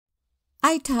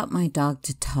I taught my dog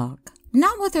to talk,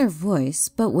 not with her voice,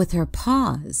 but with her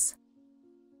paws.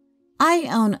 I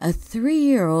own a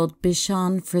 3-year-old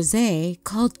Bichon Frise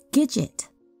called Gidget.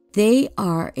 They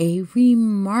are a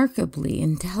remarkably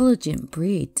intelligent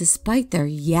breed despite their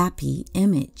yappy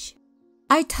image.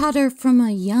 I taught her from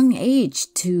a young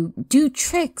age to do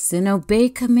tricks and obey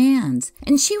commands,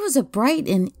 and she was a bright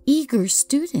and eager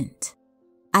student.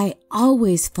 I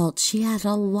always felt she had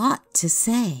a lot to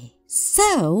say.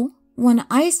 So, when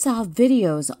I saw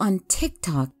videos on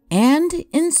TikTok and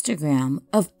Instagram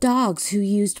of dogs who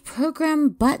used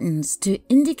programmed buttons to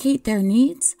indicate their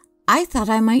needs, I thought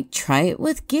I might try it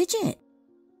with Gidget.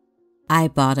 I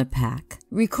bought a pack,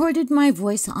 recorded my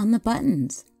voice on the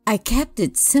buttons. I kept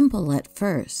it simple at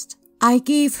first. I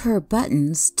gave her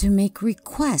buttons to make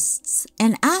requests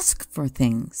and ask for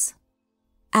things.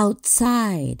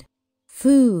 Outside,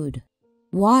 food,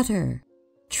 water,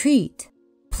 treat,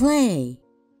 play.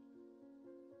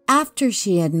 After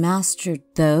she had mastered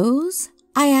those,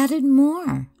 I added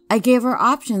more. I gave her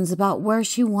options about where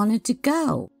she wanted to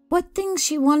go, what things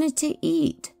she wanted to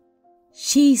eat.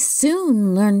 She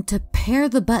soon learned to pair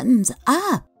the buttons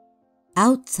up.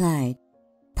 Outside,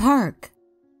 park,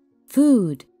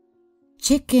 food,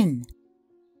 chicken.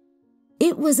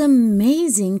 It was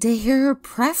amazing to hear her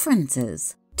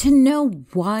preferences, to know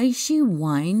why she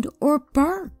whined or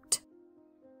barked.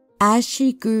 As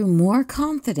she grew more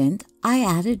confident, I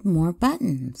added more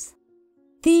buttons.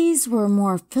 These were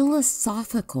more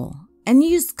philosophical and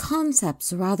used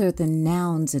concepts rather than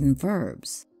nouns and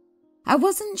verbs. I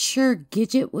wasn't sure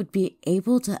Gidget would be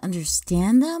able to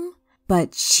understand them,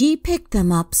 but she picked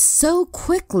them up so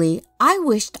quickly I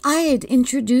wished I had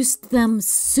introduced them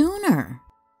sooner.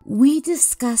 We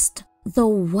discussed the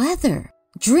weather,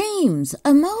 dreams,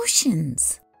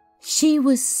 emotions. She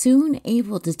was soon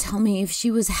able to tell me if she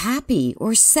was happy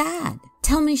or sad,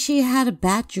 tell me she had a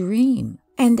bad dream,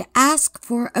 and ask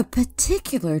for a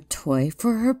particular toy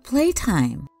for her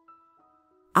playtime.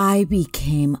 I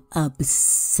became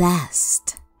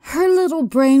obsessed. Her little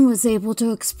brain was able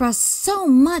to express so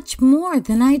much more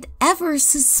than I'd ever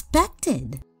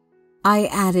suspected. I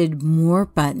added more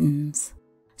buttons.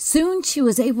 Soon she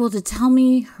was able to tell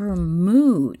me her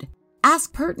mood,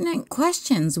 ask pertinent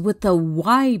questions with the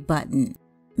why button,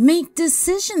 make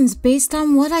decisions based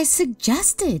on what I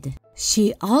suggested.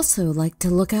 She also liked to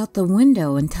look out the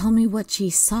window and tell me what she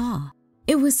saw.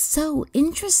 It was so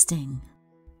interesting.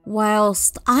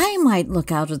 Whilst I might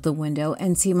look out of the window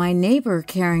and see my neighbor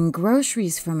carrying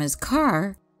groceries from his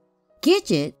car,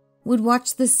 Gidget would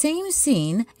watch the same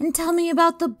scene and tell me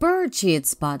about the bird she had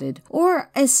spotted or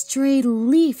a stray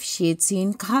leaf she had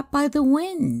seen caught by the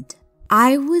wind.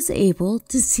 I was able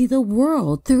to see the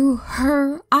world through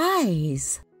her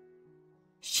eyes.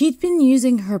 She'd been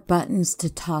using her buttons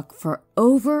to talk for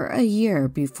over a year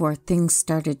before things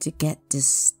started to get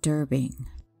disturbing.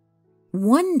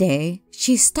 One day,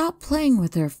 she stopped playing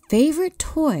with her favorite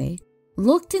toy,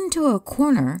 looked into a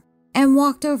corner, and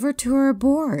walked over to her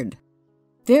board.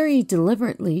 Very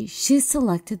deliberately, she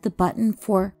selected the button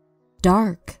for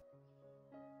dark.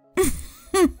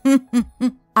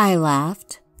 I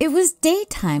laughed. It was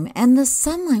daytime and the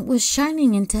sunlight was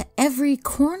shining into every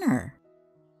corner.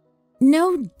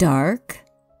 No dark,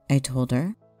 I told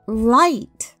her.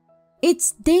 Light.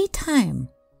 It's daytime.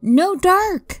 No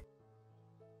dark.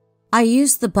 I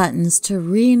used the buttons to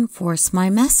reinforce my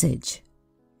message.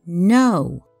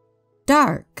 No,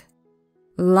 dark,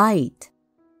 light,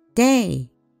 day.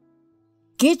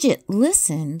 Gidget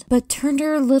listened, but turned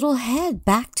her little head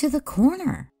back to the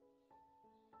corner.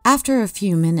 After a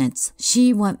few minutes,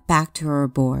 she went back to her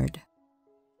board.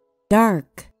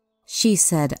 Dark, she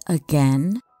said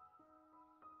again.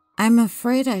 I'm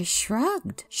afraid I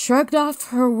shrugged off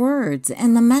her words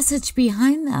and the message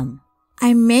behind them.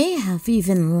 I may have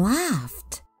even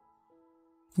laughed.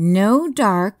 No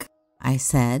dark, I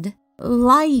said.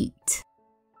 Light.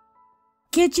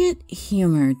 Gidget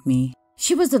humored me.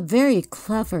 She was a very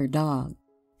clever dog.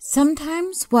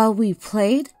 Sometimes while we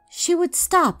played, she would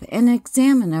stop and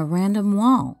examine a random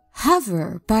wall,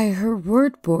 hover by her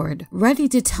word board, ready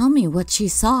to tell me what she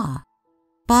saw.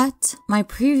 But my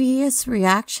previous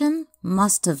reaction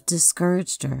must have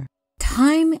discouraged her.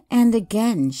 Time and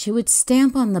again, she would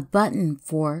stamp on the button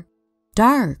for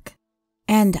dark,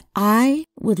 and I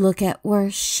would look at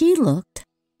where she looked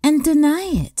and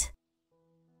deny it.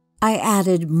 I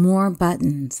added more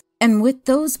buttons, and with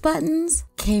those buttons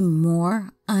came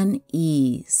more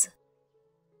unease.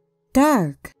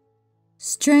 Dark,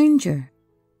 stranger,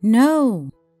 no,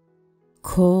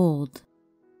 cold.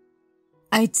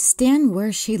 I'd stand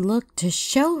where she looked to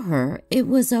show her it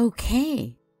was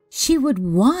okay. she would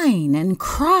whine and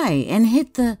cry and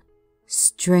hit the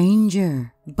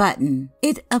stranger button.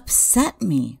 It upset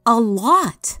me a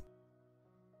lot.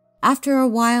 After a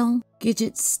while,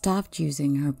 Gidget stopped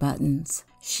using her buttons.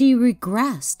 She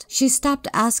regressed. She stopped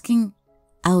asking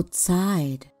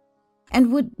outside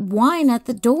and would whine at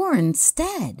the door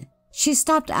instead. She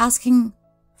stopped asking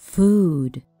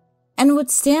food and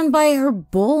would stand by her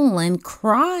bowl and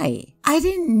cry. I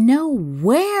didn't know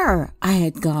where I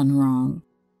had gone wrong.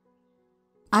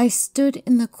 I stood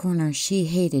in the corner she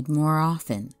hated more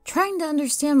often, trying to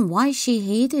understand why she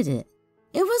hated it.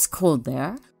 It was cold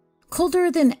there, colder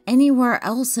than anywhere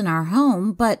else in our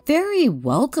home, but very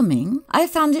welcoming. I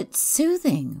found it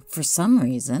soothing for some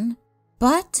reason.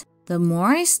 But the more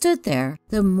I stood there,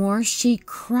 the more she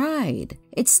cried.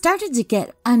 It started to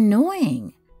get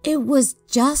annoying. It was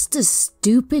just a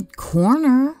stupid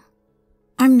corner.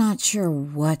 I'm not sure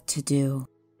what to do.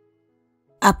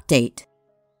 Update.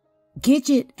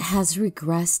 Gidget has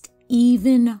regressed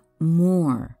even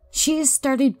more. She has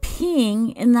started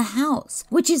peeing in the house,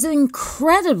 which is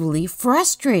incredibly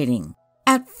frustrating.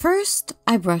 At first,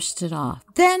 I brushed it off.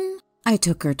 Then I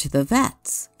took her to the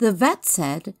vets. The vet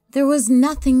said there was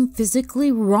nothing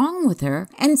physically wrong with her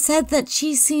and said that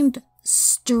she seemed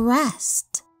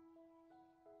stressed.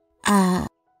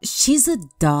 She's a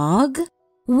dog?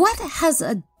 What has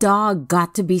a dog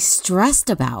got to be stressed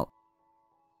about?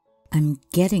 I'm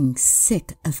getting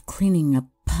sick of cleaning up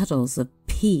puddles of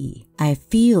pee. I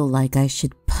feel like I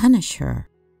should punish her.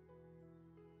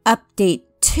 Update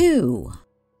 2.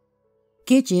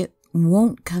 Gidget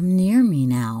won't come near me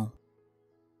now.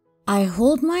 I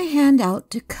hold my hand out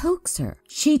to coax her.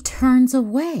 She turns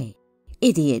away.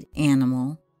 Idiot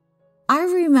animal. I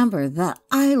remember that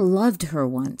I loved her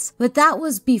once, but that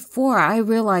was before I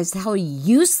realized how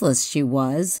useless she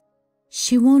was.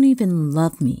 She won't even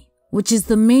love me, which is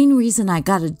the main reason I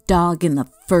got a dog in the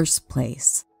first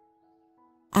place.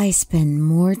 I spend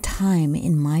more time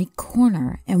in my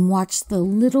corner and watch the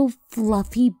little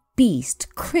fluffy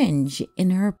beast cringe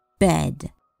in her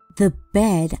bed. The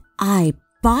bed I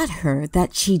bought her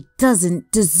that she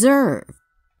doesn't deserve.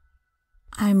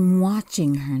 I'm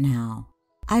watching her now.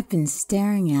 I've been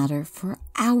staring at her for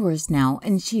hours now,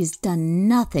 and she's done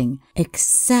nothing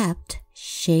except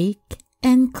shake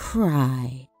and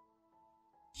cry.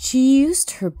 She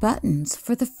used her buttons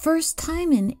for the first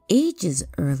time in ages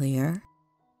earlier.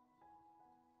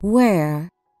 Where?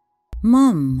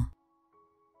 Mum.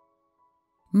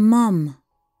 Mum,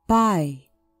 bye.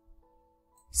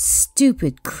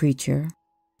 Stupid creature.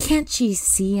 Can't she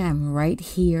see I'm right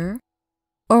here?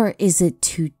 Or is it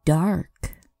too dark?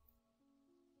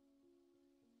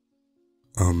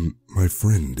 My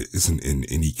friend isn't in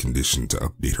any condition to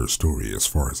update her story as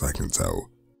far as I can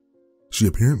tell. She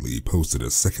apparently posted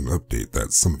a second update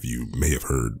that some of you may have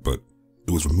heard, but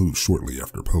it was removed shortly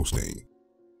after posting.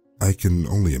 I can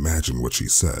only imagine what she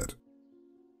said.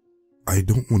 I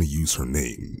don't want to use her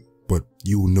name, but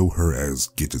you'll know her as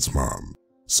Gidget's mom,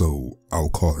 so I'll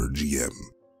call her GM.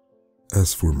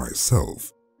 As for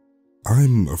myself,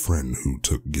 I'm a friend who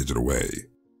took Gidget away.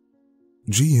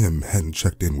 GM hadn't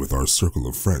checked in with our circle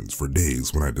of friends for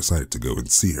days when I decided to go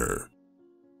and see her.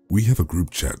 We have a group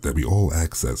chat that we all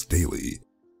access daily,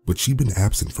 but she'd been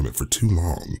absent from it for too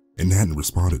long and hadn't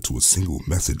responded to a single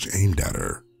message aimed at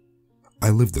her. I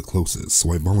lived the closest,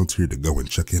 so I volunteered to go and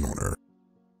check in on her.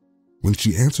 When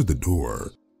she answered the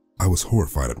door, I was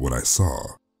horrified at what I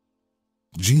saw.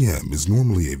 GM is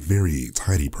normally a very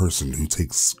tidy person who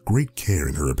takes great care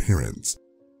in her appearance,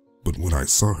 but when I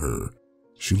saw her,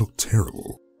 she looked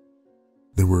terrible.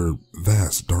 There were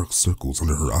vast dark circles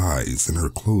under her eyes and her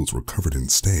clothes were covered in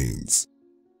stains.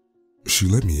 She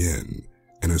let me in,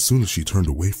 and as soon as she turned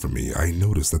away from me, I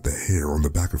noticed that the hair on the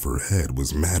back of her head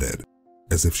was matted,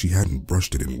 as if she hadn't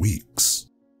brushed it in weeks.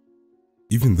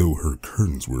 Even though her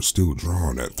curtains were still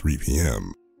drawn at 3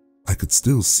 p.m., I could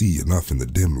still see enough in the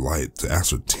dim light to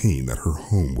ascertain that her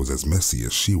home was as messy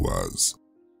as she was.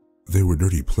 There were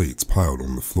dirty plates piled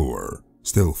on the floor,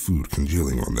 stale food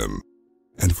congealing on them,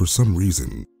 and for some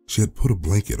reason, she had put a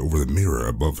blanket over the mirror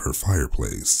above her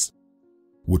fireplace.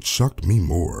 What shocked me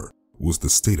more was the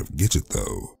state of Gidget,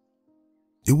 though.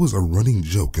 It was a running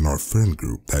joke in our friend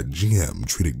group that GM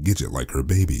treated Gidget like her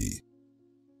baby.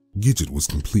 Gidget was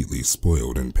completely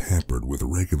spoiled and pampered with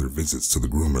regular visits to the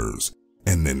groomers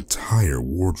and an entire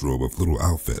wardrobe of little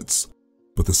outfits,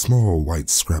 but the small white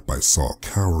scrap I saw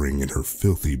cowering in her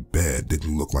filthy bed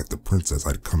didn't look like the princess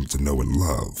I'd come to know and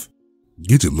love.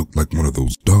 Gidget looked like one of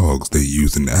those dogs they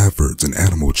use in adverts and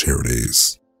animal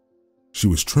charities. She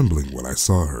was trembling when I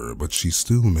saw her, but she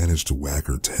still managed to wag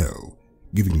her tail,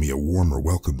 giving me a warmer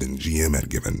welcome than GM had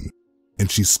given, and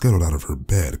she scuttled out of her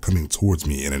bed, coming towards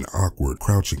me in an awkward,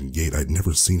 crouching gait I'd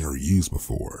never seen her use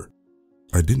before.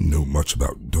 I didn't know much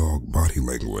about dog body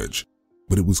language,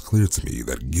 but it was clear to me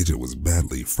that Gidget was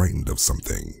badly frightened of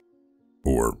something,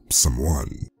 or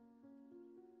someone.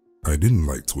 I didn't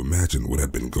like to imagine what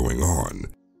had been going on,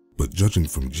 but judging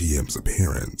from GM's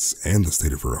appearance and the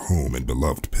state of her home and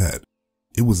beloved pet,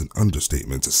 it was an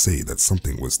understatement to say that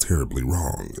something was terribly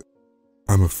wrong.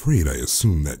 I'm afraid I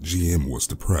assumed that GM was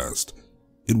depressed.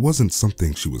 It wasn't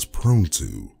something she was prone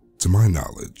to my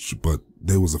knowledge, but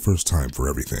there was a first time for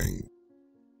everything.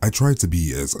 I tried to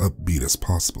be as upbeat as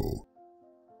possible.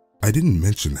 I didn't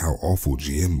mention how awful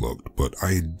GM looked, but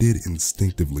I did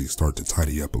instinctively start to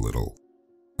tidy up a little.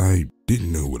 I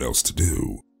didn't know what else to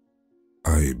do.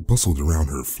 I bustled around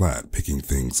her flat, picking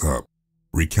things up,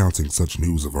 recounting such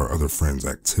news of our other friends'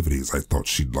 activities I thought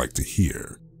she'd like to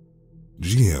hear.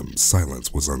 GM's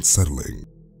silence was unsettling,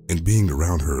 and being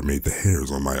around her made the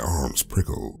hairs on my arms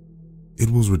prickle. It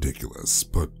was ridiculous,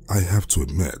 but I have to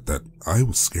admit that I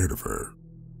was scared of her.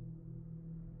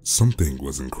 Something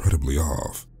was incredibly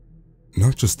off.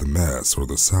 Not just the mess or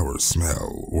the sour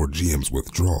smell or GM's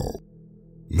withdrawal.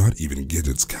 Not even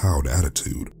Gidget's cowed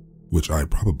attitude, which I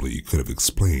probably could have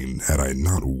explained had I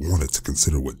not wanted to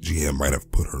consider what GM might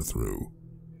have put her through.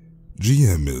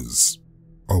 GM is,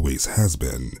 always has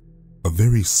been, a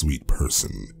very sweet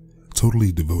person,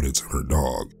 totally devoted to her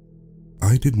dog.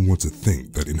 I didn't want to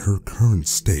think that in her current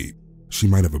state, she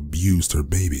might have abused her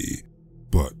baby,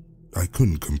 but I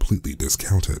couldn't completely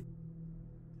discount it.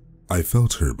 I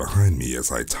felt her behind me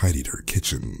as I tidied her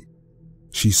kitchen.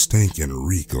 She stank and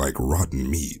reeked like rotten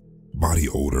meat, body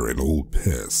odor, and old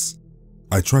piss.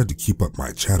 I tried to keep up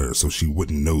my chatter so she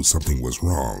wouldn't know something was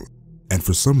wrong, and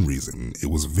for some reason, it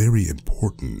was very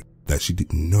important that she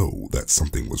didn't know that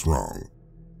something was wrong.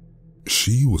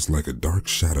 She was like a dark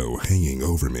shadow hanging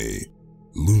over me,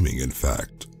 looming in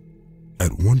fact.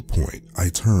 At one point, I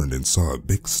turned and saw a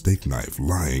big steak knife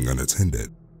lying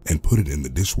unattended and put it in the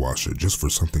dishwasher just for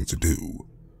something to do,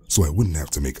 so I wouldn't have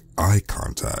to make eye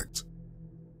contact.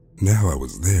 Now I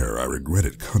was there, I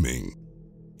regretted coming.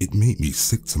 It made me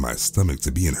sick to my stomach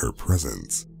to be in her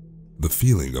presence. The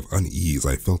feeling of unease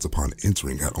I felt upon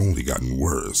entering had only gotten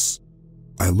worse.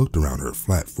 I looked around her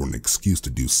flat for an excuse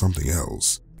to do something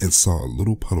else and saw a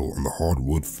little puddle on the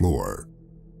hardwood floor.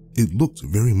 It looked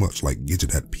very much like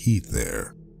Gidget had peed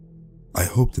there. I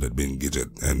hoped it had been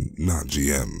Gidget and not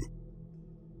GM.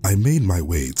 I made my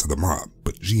way to the mop,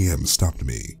 but GM stopped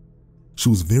me. She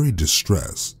was very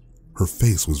distressed. Her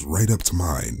face was right up to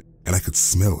mine, and I could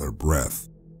smell her breath.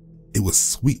 It was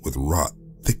sweet with rot,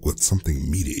 thick with something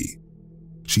meaty.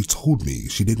 She told me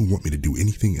she didn't want me to do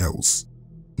anything else,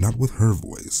 not with her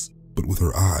voice, but with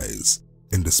her eyes,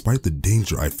 and despite the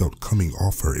danger I felt coming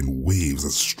off her in waves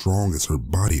as strong as her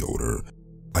body odor,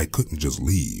 I couldn't just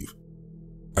leave.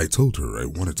 I told her I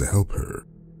wanted to help her,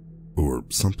 or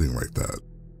something like that.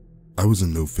 I was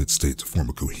in no fit state to form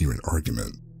a coherent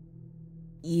argument.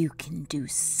 "You can do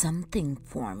something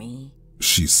for me,"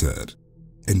 she said,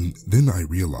 and then I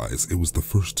realized it was the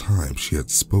first time she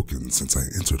had spoken since I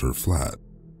entered her flat.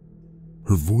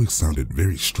 Her voice sounded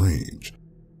very strange,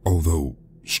 although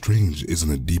strange isn't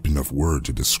a deep enough word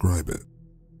to describe it.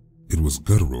 It was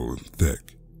guttural and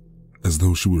thick, as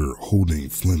though she were holding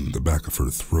phlegm in the back of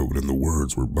her throat and the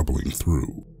words were bubbling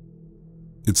through.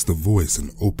 It's the voice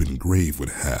an open grave would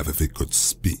have if it could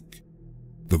speak.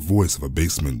 The voice of a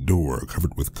basement door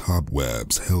covered with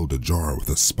cobwebs held ajar with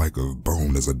a spike of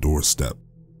bone as a doorstep.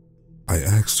 I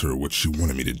asked her what she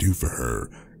wanted me to do for her,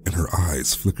 and her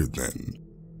eyes flickered then.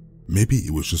 Maybe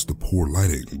it was just the poor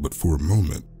lighting, but for a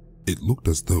moment, it looked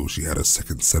as though she had a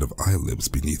second set of eyelids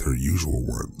beneath her usual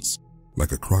ones,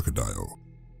 like a crocodile,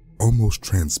 almost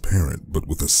transparent but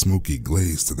with a smoky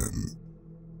glaze to them.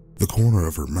 The corner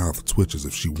of her mouth twitched as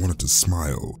if she wanted to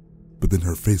smile, but then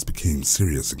her face became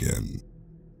serious again.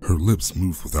 Her lips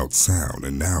moved without sound,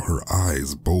 and now her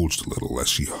eyes bulged a little as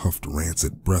she huffed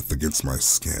rancid breath against my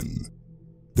skin.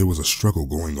 There was a struggle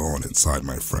going on inside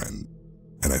my friend,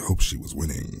 and I hoped she was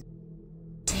winning.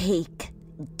 "Take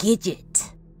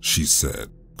Gidget," she said,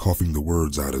 coughing the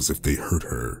words out as if they hurt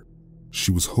her.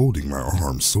 She was holding my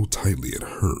arm so tightly it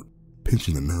hurt,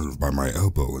 pinching the nerve by my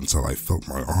elbow until I felt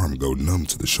my arm go numb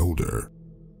to the shoulder.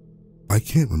 I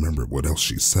can't remember what else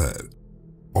she said.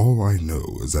 All I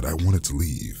know is that I wanted to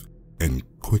leave, and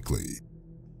quickly,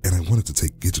 and I wanted to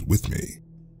take Gidget with me.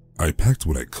 I packed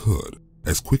what I could,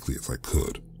 as quickly as I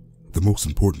could. The most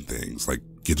important things like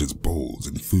Gidget's bowls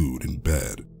and food and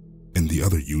bed, and the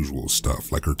other usual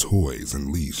stuff like her toys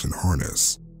and leash and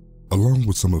harness, along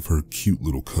with some of her cute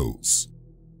little coats.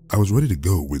 I was ready to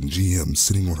go when GM,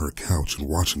 sitting on her couch and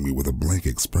watching me with a blank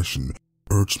expression,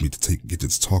 urged me to take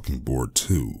Gidget's talking board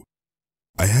too.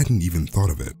 I hadn't even thought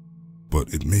of it,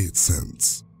 but it made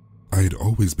sense. I had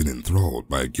always been enthralled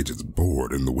by Gidget's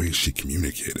board and the way she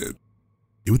communicated.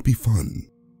 It would be fun.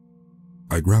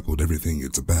 I grappled everything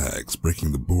into bags,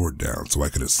 breaking the board down so I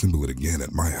could assemble it again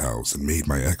at my house, and made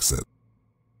my exit.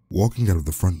 Walking out of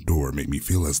the front door made me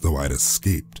feel as though I'd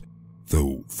escaped,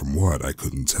 though from what I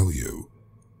couldn't tell you.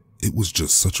 It was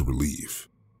just such a relief.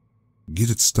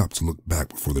 Gidget stopped to look back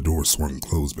before the door swung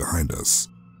closed behind us,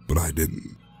 but I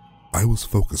didn't. I was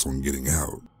focused on getting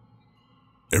out.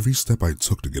 Every step I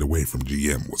took to get away from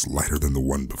GM was lighter than the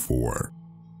one before.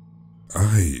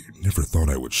 I never thought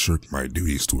I would shirk my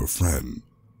duties to a friend,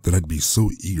 that I'd be so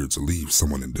eager to leave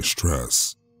someone in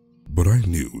distress. But I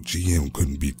knew GM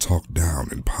couldn't be talked down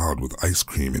and piled with ice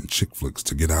cream and chick flicks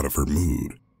to get out of her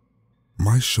mood.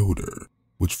 My shoulder,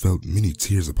 which felt many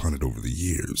tears upon it over the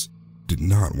years, did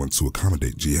not want to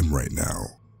accommodate GM right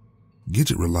now.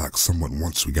 Gidget relaxed somewhat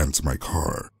once we got into my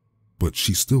car, but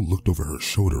she still looked over her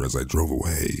shoulder as I drove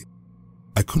away.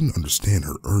 I couldn't understand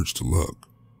her urge to look.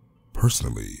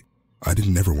 Personally, I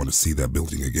didn't ever want to see that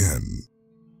building again.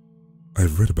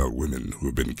 I've read about women who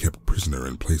have been kept prisoner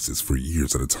in places for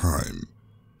years at a time.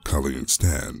 Colleen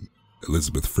Stan,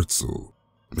 Elizabeth Fritzl,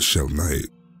 Michelle Knight.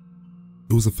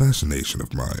 It was a fascination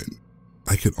of mine.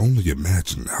 I could only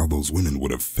imagine how those women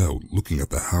would have felt looking at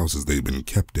the houses they'd been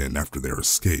kept in after their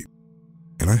escape,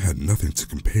 and I had nothing to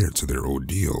compare to their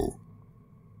ordeal.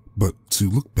 But to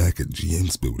look back at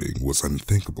GM's building was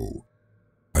unthinkable.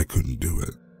 I couldn't do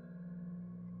it.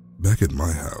 Back at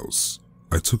my house,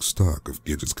 I took stock of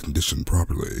Gidget's condition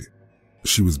properly.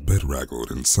 She was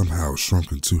bedraggled and somehow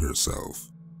shrunk into herself,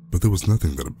 but there was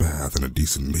nothing that a bath and a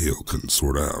decent meal couldn't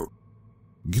sort out.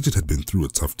 Gidget had been through a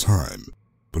tough time,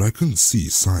 but I couldn't see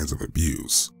signs of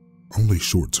abuse, only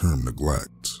short-term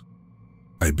neglect.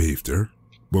 I bathed her,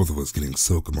 both of us getting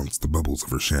soaked amongst the bubbles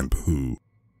of her shampoo,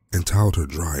 and toweled her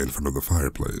dry in front of the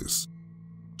fireplace.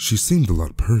 She seemed a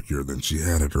lot perkier than she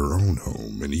had at her own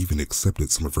home, and even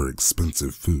accepted some of her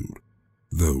expensive food,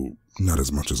 though not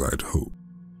as much as I'd hoped.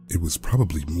 It was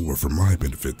probably more for my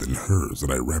benefit than hers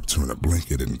that I wrapped her in a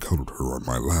blanket and cuddled her on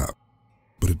my lap.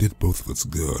 But it did both of us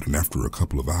good, and after a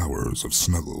couple of hours of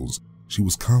snuggles, she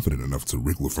was confident enough to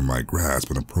wriggle from my grasp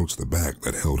and approach the bag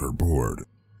that held her board.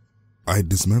 I had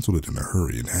dismantled it in a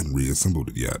hurry and hadn't reassembled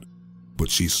it yet, but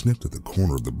she sniffed at the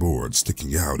corner of the board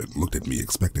sticking out and looked at me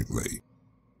expectantly.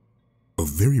 A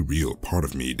very real part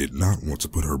of me did not want to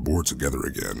put her board together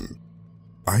again.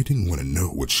 I didn't want to know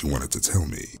what she wanted to tell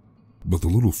me, but the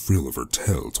little frill of her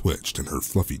tail twitched and her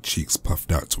fluffy cheeks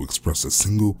puffed out to express a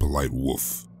single polite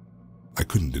woof. I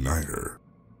couldn't deny her.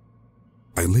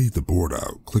 I laid the board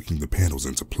out, clicking the panels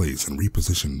into place and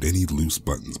repositioned any loose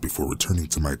buttons before returning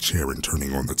to my chair and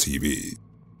turning on the TV.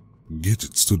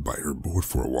 Gidget stood by her board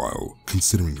for a while,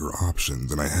 considering her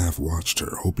options, and I half watched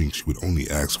her, hoping she would only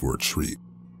ask for a treat.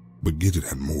 But Gidget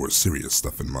had more serious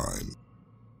stuff in mind.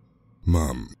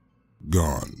 Mom,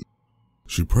 gone.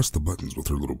 She pressed the buttons with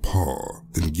her little paw,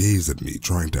 then gazed at me,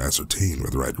 trying to ascertain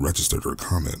whether I'd registered her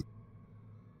comment.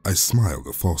 I smiled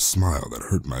a false smile that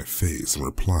hurt my face and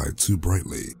replied too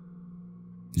brightly.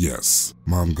 Yes,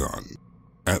 Mom gone.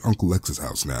 At Uncle X's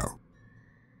house now.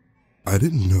 I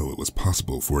didn't know it was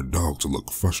possible for a dog to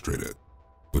look frustrated,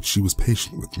 but she was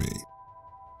patient with me.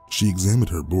 She examined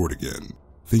her board again,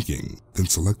 thinking, then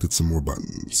selected some more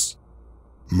buttons.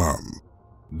 Mom,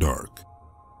 dark,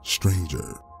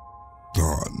 stranger,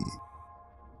 gone.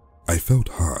 I felt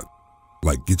hot,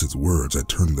 like Gidget's words had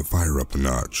turned the fire up a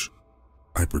notch.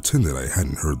 I pretended I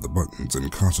hadn't heard the buttons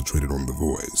and concentrated on the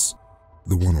voice,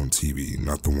 the one on TV,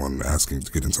 not the one asking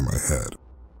to get into my head.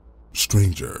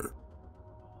 Stranger.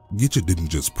 Gidget didn't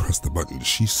just press the button,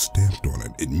 she stamped on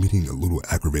it, emitting a little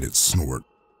aggravated snort.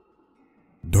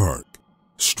 Dark,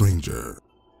 stranger,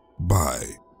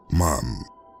 bye, Mom.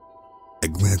 I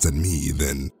glanced at me,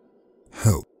 then,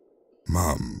 help,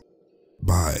 Mom,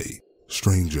 bye,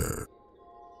 stranger.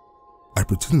 I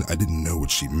pretended I didn't know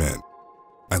what she meant.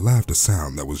 I laughed a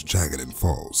sound that was jagged and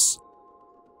false.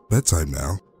 Bedtime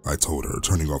now, I told her,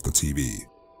 turning off the TV.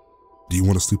 Do you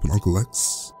want to sleep with Uncle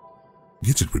X?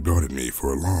 Gidget regarded me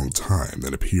for a long time,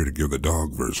 then appeared to give the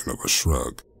dog version of a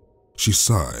shrug. She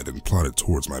sighed and plodded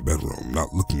towards my bedroom,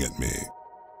 not looking at me.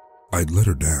 I'd let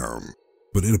her down,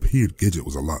 but it appeared Gidget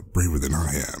was a lot braver than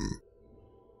I am.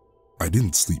 I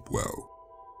didn't sleep well.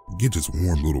 Gidget's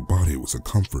warm little body was a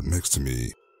comfort next to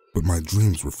me, but my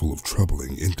dreams were full of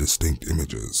troubling, indistinct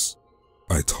images.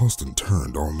 I tossed and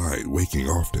turned all night, waking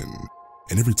often,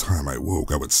 and every time I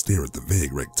woke I would stare at the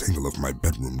vague rectangle of my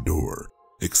bedroom door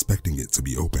expecting it to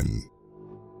be open.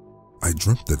 I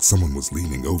dreamt that someone was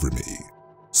leaning over me,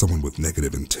 someone with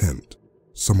negative intent,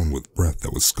 someone with breath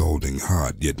that was scalding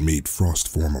hot yet made frost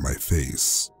form on my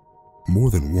face.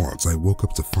 More than once, I woke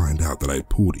up to find out that I'd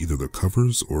pulled either the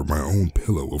covers or my own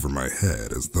pillow over my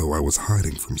head as though I was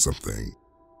hiding from something.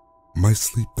 My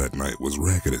sleep that night was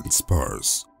ragged and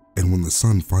sparse, and when the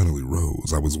sun finally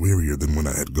rose, I was wearier than when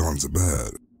I had gone to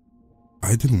bed.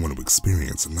 I didn't want to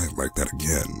experience a night like that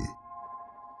again.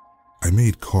 I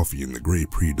made coffee in the gray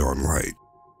pre-dawn light.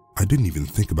 I didn't even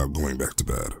think about going back to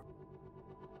bed.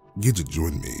 Gidget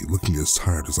joined me, looking as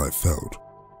tired as I felt.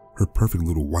 Her perfect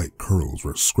little white curls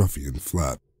were scruffy and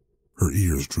flat, her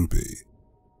ears droopy.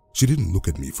 She didn't look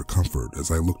at me for comfort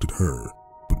as I looked at her,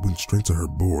 but went straight to her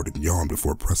board and yawned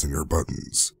before pressing her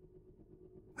buttons.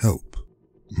 Help.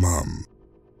 Mom.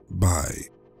 Bye.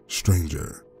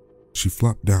 Stranger. She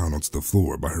flopped down onto the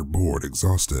floor by her board,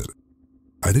 exhausted.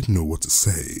 I didn't know what to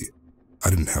say. I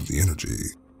didn't have the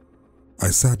energy. I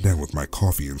sat down with my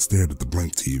coffee and stared at the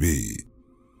blank TV.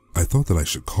 I thought that I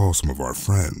should call some of our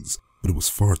friends, but it was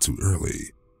far too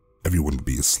early. Everyone would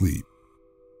be asleep.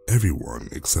 Everyone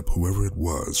except whoever it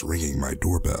was ringing my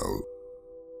doorbell.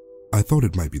 I thought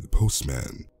it might be the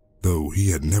postman, though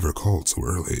he had never called so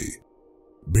early.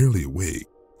 Barely awake,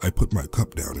 I put my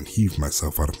cup down and heaved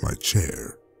myself out of my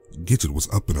chair. Gidget was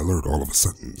up and alert all of a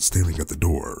sudden, staring at the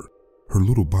door, her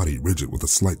little body rigid with a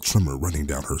slight tremor running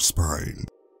down her spine.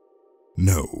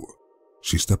 No.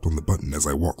 She stepped on the button as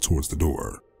I walked towards the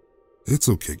door. It's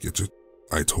okay, Gidget,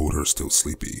 I told her, still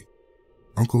sleepy.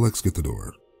 Uncle X, get the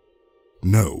door.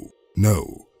 No,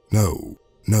 no, no,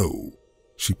 no.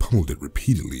 She pummeled it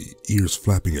repeatedly, ears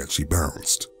flapping as she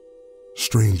bounced.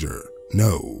 Stranger,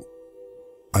 no.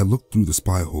 I looked through the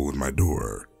spy hole in my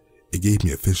door. It gave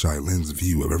me a fisheye lens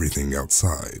view of everything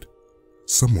outside.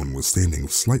 Someone was standing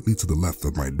slightly to the left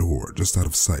of my door, just out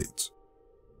of sight.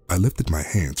 I lifted my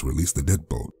hand to release the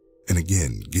deadbolt, and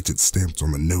again Gidget stamped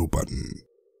on the no button.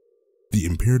 The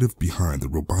imperative behind the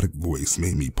robotic voice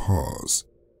made me pause.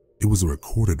 It was a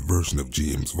recorded version of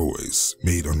GM's voice,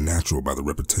 made unnatural by the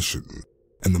repetition,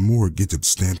 and the more Gidget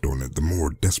stamped on it, the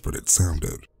more desperate it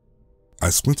sounded. I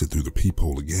squinted through the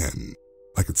peephole again.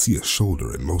 I could see a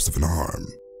shoulder and most of an arm.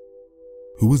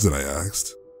 Who is it? I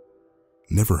asked.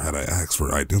 Never had I asked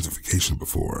for identification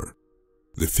before.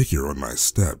 The figure on my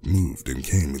step moved and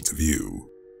came into view.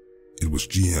 It was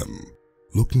GM,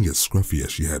 looking as scruffy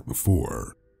as she had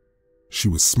before. She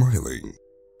was smiling,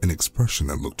 an expression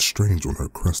that looked strange on her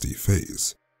crusty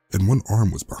face, and one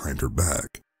arm was behind her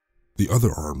back. The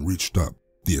other arm reached up,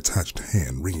 the attached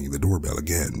hand ringing the doorbell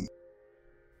again.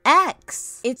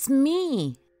 X, it's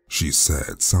me, she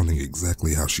said, sounding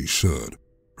exactly how she should,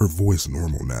 her voice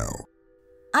normal now.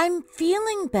 I'm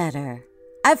feeling better.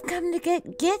 I've come to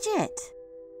get Gidget.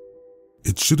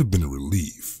 It should have been a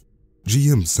relief.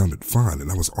 GM sounded fine and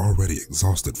I was already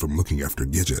exhausted from looking after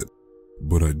Gidget,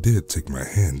 but I did take my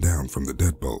hand down from the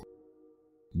deadbolt.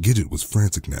 Gidget was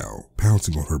frantic now,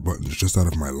 pouncing on her buttons just out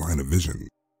of my line of vision.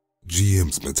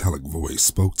 GM's metallic voice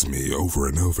spoke to me over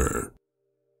and over.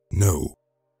 No.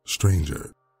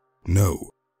 Stranger. No.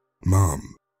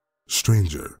 Mom.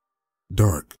 Stranger.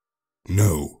 Dark.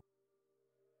 No.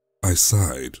 I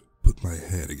sighed, put my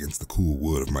head against the cool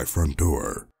wood of my front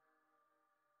door.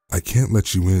 I can't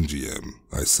let you in, GM,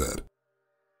 I said.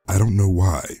 I don't know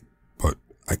why, but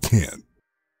I can't.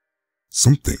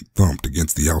 Something thumped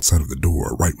against the outside of the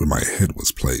door right where my head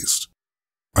was placed.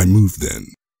 I moved then,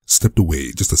 stepped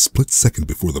away just a split second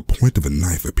before the point of a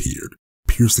knife appeared,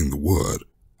 piercing the wood.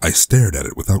 I stared at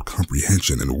it without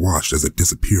comprehension and watched as it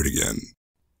disappeared again.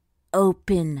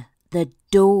 Open the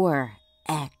door,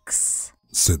 X,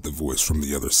 said the voice from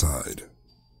the other side.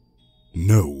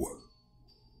 No.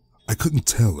 I couldn't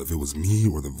tell if it was me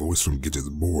or the voice from Gidget's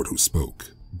board who spoke,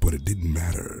 but it didn't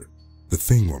matter. The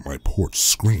thing on my porch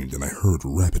screamed and I heard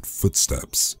rapid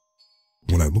footsteps.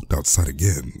 When I looked outside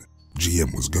again,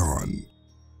 GM was gone.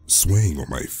 Swaying on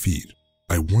my feet,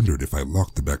 I wondered if I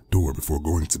locked the back door before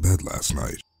going to bed last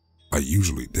night. I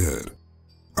usually did.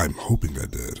 I'm hoping I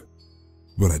did.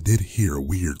 But I did hear a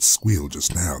weird squeal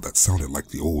just now that sounded like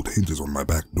the old hinges on my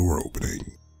back door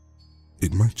opening.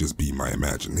 It might just be my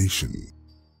imagination,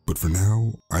 but for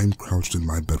now, I'm crouched in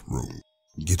my bedroom,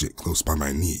 Gidget close by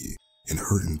my knee, and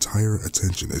her entire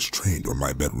attention is trained on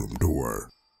my bedroom door.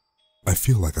 I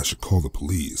feel like I should call the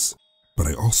police, but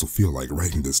I also feel like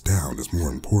writing this down is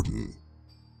more important.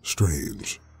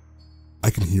 Strange. I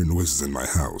can hear noises in my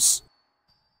house.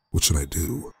 What should I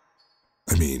do?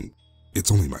 I mean,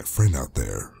 it's only my friend out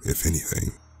there, if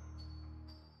anything.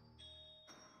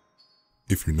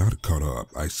 If you're not caught up,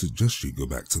 I suggest you go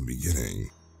back to the beginning.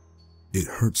 It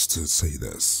hurts to say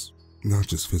this, not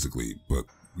just physically, but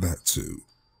that too.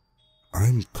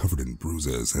 I'm covered in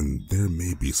bruises and there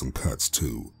may be some cuts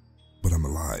too, but I'm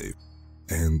alive,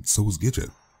 and so is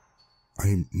Gidget.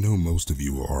 I know most of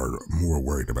you are more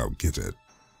worried about Gidget.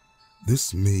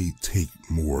 This may take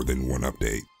more than one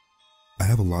update. I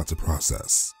have a lot to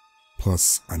process,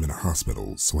 plus I'm in a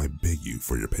hospital, so I beg you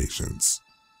for your patience.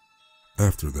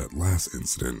 After that last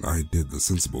incident, I did the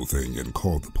sensible thing and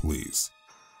called the police.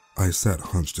 I sat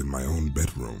hunched in my own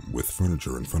bedroom with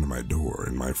furniture in front of my door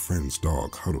and my friend's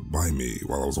dog huddled by me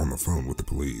while I was on the phone with the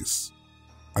police.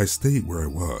 I stayed where I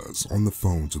was, on the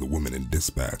phone to the woman in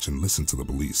dispatch, and listened to the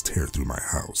police tear through my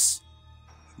house.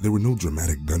 There were no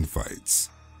dramatic gunfights.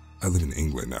 I live in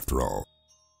England after all,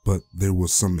 but there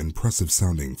was some impressive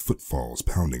sounding footfalls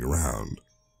pounding around.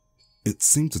 It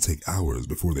seemed to take hours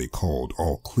before they called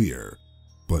all clear,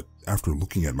 but after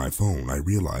looking at my phone, I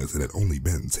realized it had only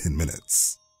been 10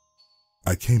 minutes.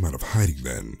 I came out of hiding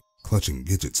then, clutching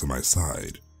Gidget to my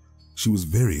side. She was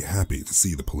very happy to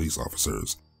see the police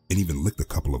officers, and even licked a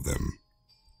couple of them.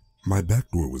 My back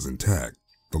door was intact,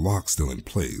 the lock still in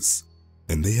place,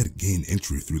 and they had gained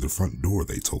entry through the front door,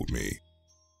 they told me.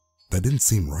 That didn't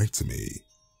seem right to me,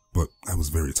 but I was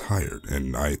very tired,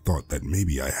 and I thought that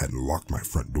maybe I hadn't locked my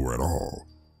front door at all,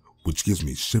 which gives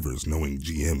me shivers knowing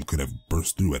GM could have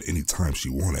burst through at any time she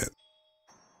wanted.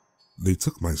 They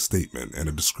took my statement and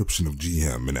a description of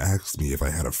GM and asked me if I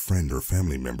had a friend or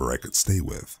family member I could stay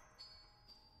with.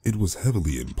 It was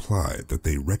heavily implied that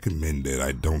they recommended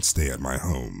I don't stay at my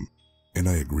home, and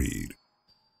I agreed.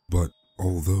 But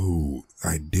although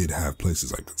I did have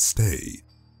places I could stay,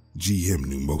 GM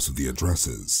knew most of the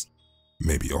addresses,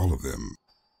 maybe all of them.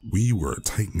 We were a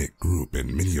tight-knit group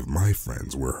and many of my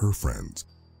friends were her friends,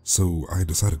 so I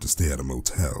decided to stay at a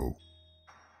motel.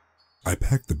 I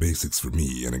packed the basics for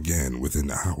me, and again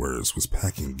within hours was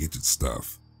packing Gidget's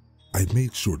stuff. I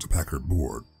made sure to pack her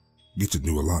board. Gidget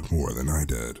knew a lot more than I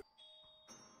did.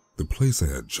 The place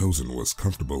I had chosen was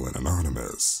comfortable and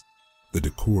anonymous. The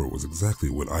decor was exactly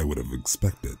what I would have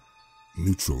expected,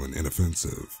 neutral and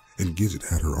inoffensive, and Gidget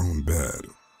had her own bed.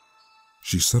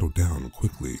 She settled down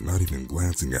quickly, not even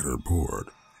glancing at her board,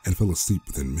 and fell asleep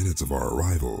within minutes of our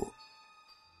arrival.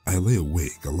 I lay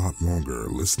awake a lot longer,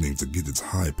 listening to Gidget's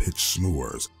high-pitched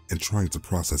snores and trying to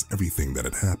process everything that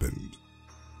had happened.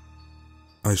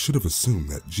 I should have assumed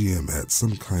that GM had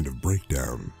some kind of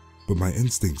breakdown, but my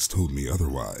instincts told me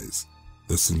otherwise.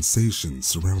 The sensations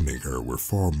surrounding her were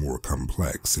far more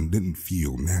complex and didn't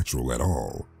feel natural at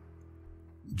all.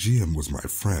 GM was my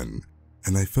friend,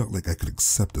 and I felt like I could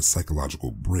accept a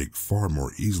psychological break far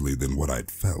more easily than what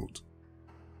I'd felt.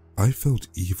 I felt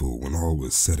evil when all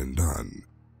was said and done,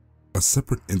 a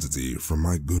separate entity from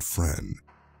my good friend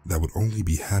that would only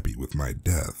be happy with my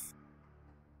death.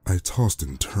 I tossed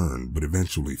and turned, but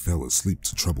eventually fell asleep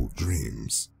to troubled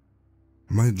dreams.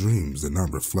 My dreams did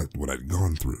not reflect what I'd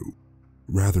gone through.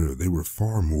 Rather, they were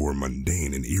far more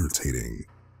mundane and irritating.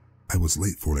 I was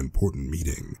late for an important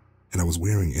meeting, and I was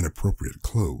wearing inappropriate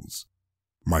clothes.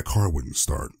 My car wouldn't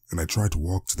start, and I tried to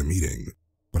walk to the meeting,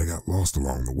 but I got lost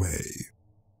along the way.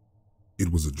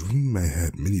 It was a dream I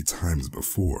had many times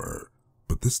before,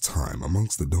 but this time,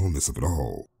 amongst the dullness of it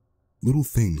all, little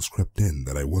things crept in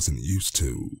that I wasn't used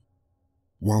to.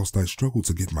 Whilst I struggled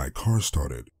to get my car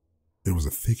started, there was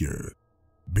a figure,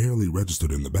 barely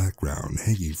registered in the background,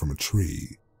 hanging from a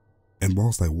tree. And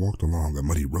whilst I walked along a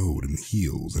muddy road in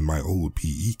heels in my old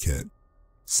PE kit,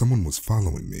 someone was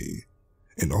following me,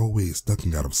 and always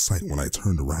ducking out of sight when I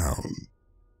turned around.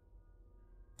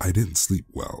 I didn't sleep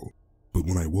well, but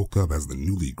when I woke up as the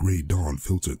newly gray dawn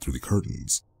filtered through the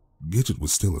curtains, Gidget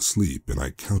was still asleep, and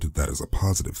I counted that as a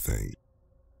positive thing.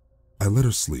 I let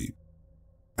her sleep.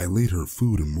 I laid her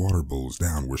food and water bowls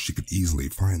down where she could easily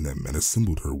find them and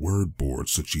assembled her word board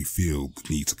should she feel the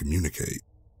need to communicate.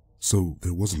 So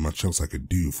there wasn't much else I could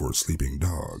do for a sleeping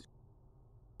dog.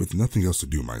 With nothing else to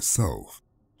do myself,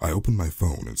 I opened my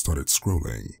phone and started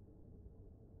scrolling.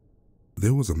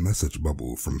 There was a message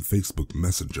bubble from Facebook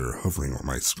Messenger hovering on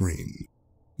my screen.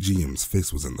 GM's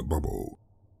face was in the bubble.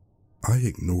 I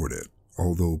ignored it,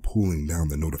 although pulling down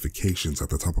the notifications at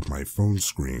the top of my phone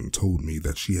screen told me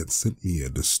that she had sent me a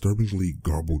disturbingly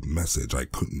garbled message I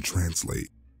couldn't translate.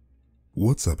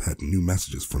 WhatsApp had new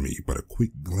messages for me, but a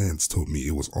quick glance told me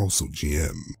it was also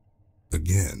GM.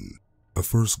 Again, a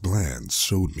first glance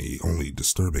showed me only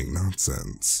disturbing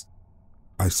nonsense.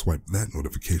 I swiped that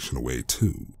notification away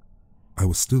too. I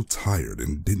was still tired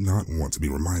and did not want to be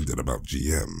reminded about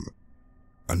GM.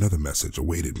 Another message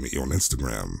awaited me on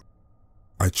Instagram.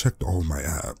 I checked all my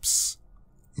apps.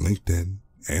 LinkedIn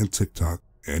and TikTok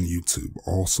and YouTube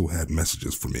also had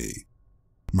messages for me.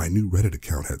 My new Reddit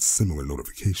account had similar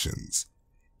notifications.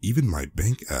 Even my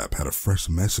bank app had a fresh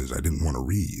message I didn't want to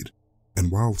read,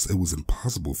 and whilst it was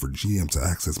impossible for GM to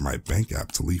access my bank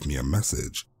app to leave me a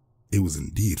message, it was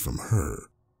indeed from her,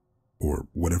 or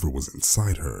whatever was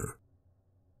inside her.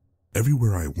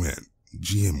 Everywhere I went,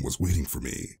 GM was waiting for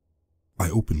me. I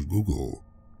opened Google.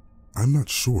 I'm not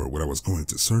sure what I was going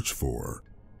to search for,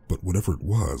 but whatever it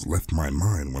was left my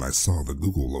mind when I saw the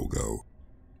Google logo.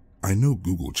 I know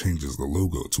Google changes the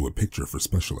logo to a picture for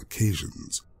special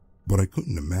occasions, but I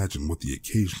couldn't imagine what the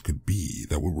occasion could be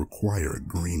that would require a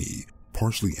grainy,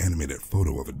 partially animated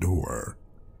photo of a door.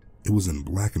 It was in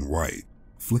black and white,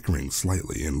 flickering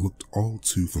slightly, and looked all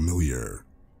too familiar.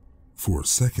 For a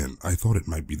second, I thought it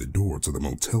might be the door to the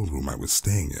motel room I was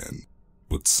staying in,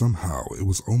 but somehow it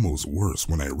was almost worse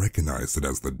when I recognized it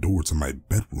as the door to my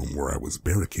bedroom where I was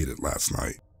barricaded last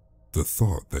night. The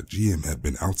thought that GM had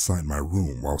been outside my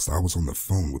room whilst I was on the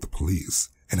phone with the police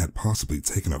and had possibly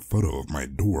taken a photo of my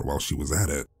door while she was at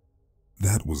it,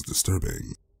 that was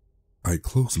disturbing. I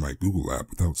closed my Google app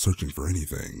without searching for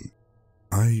anything.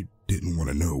 I didn't want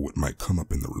to know what might come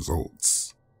up in the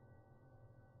results.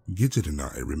 Gidget and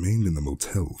I remained in the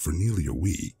motel for nearly a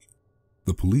week.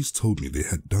 The police told me they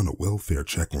had done a welfare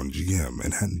check on GM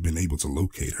and hadn't been able to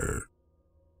locate her.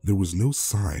 There was no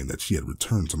sign that she had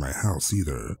returned to my house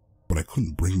either, but I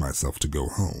couldn't bring myself to go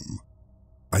home.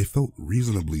 I felt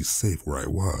reasonably safe where I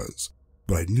was,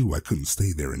 but I knew I couldn't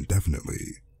stay there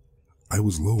indefinitely. I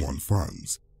was low on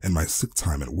funds, and my sick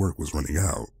time at work was running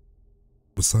out.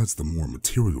 Besides the more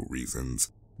material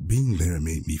reasons, being there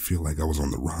made me feel like I was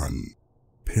on the run,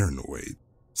 paranoid,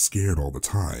 scared all the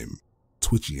time,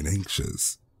 twitchy and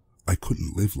anxious. I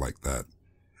couldn't live like that,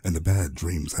 and the bad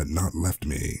dreams had not left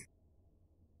me.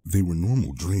 They were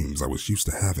normal dreams I was used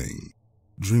to having,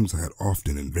 dreams I had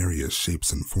often in various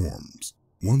shapes and forms,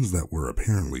 ones that were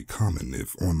apparently common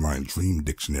if online dream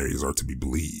dictionaries are to be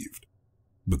believed.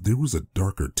 But there was a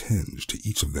darker tinge to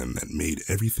each of them that made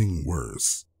everything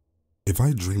worse. If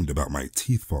I dreamed about my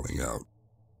teeth falling out,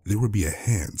 there would be a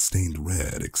hand stained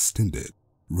red extended,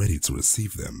 ready to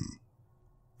receive them.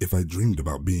 If I dreamed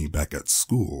about being back at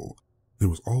school, there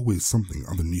was always something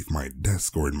underneath my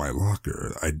desk or in my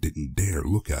locker I didn't dare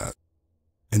look at.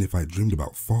 And if I dreamed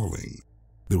about falling,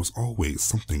 there was always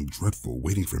something dreadful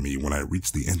waiting for me when I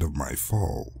reached the end of my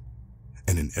fall.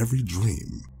 And in every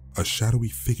dream, a shadowy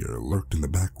figure lurked in the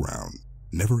background,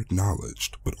 never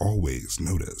acknowledged but always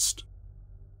noticed.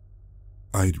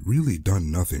 I'd really done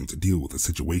nothing to deal with the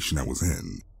situation I was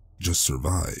in, just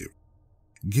survive.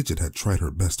 Gidget had tried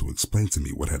her best to explain to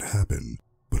me what had happened,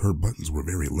 but her buttons were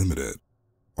very limited.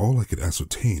 All I could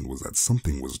ascertain was that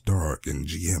something was dark and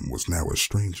GM was now a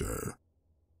stranger.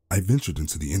 I ventured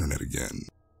into the internet again.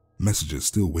 Messages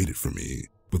still waited for me,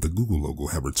 but the Google logo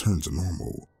had returned to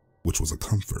normal, which was a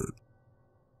comfort.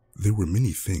 There were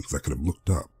many things I could have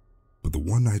looked up, but the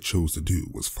one I chose to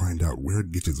do was find out where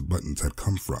Gidget's buttons had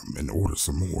come from and order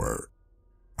some more.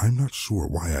 I'm not sure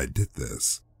why I did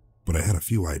this, but I had a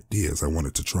few ideas I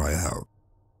wanted to try out.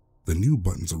 The new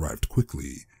buttons arrived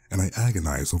quickly, and I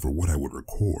agonized over what I would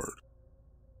record.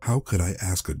 How could I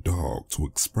ask a dog to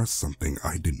express something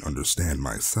I didn't understand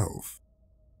myself?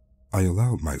 I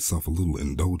allowed myself a little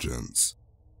indulgence.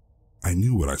 I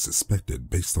knew what I suspected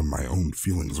based on my own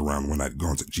feelings around when I'd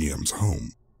gone to GM's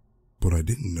home, but I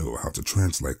didn't know how to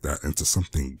translate that into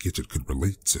something Gidget could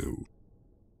relate to.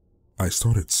 I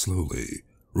started slowly,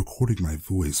 recording my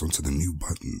voice onto the new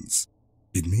buttons.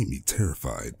 It made me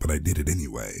terrified, but I did it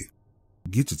anyway.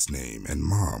 Gidget's name and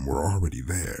Mom were already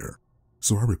there,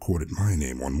 so I recorded my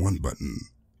name on one button.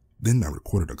 Then I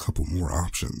recorded a couple more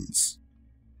options.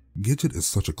 Gidget is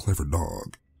such a clever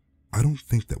dog. I don't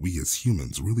think that we as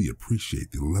humans really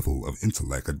appreciate the level of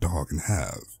intellect a dog can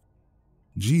have.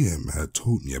 GM had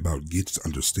told me about Gidget's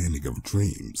understanding of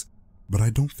dreams, but I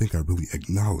don't think I really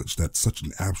acknowledged that such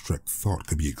an abstract thought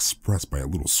could be expressed by a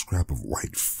little scrap of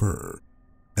white fur,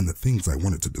 and the things I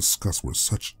wanted to discuss were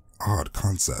such odd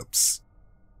concepts.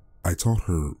 I taught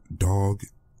her dog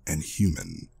and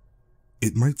human.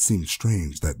 It might seem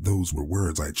strange that those were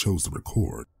words I chose to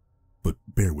record, but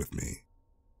bear with me.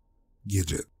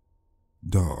 Gidget,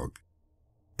 dog,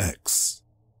 X,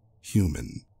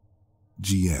 human,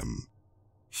 GM,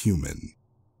 human.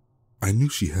 I knew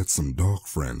she had some dog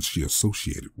friends she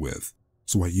associated with,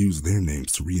 so I used their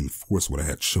names to reinforce what I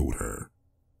had showed her.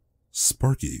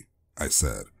 Sparky, I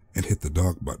said, and hit the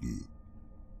dog button.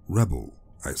 Rebel,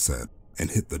 I said,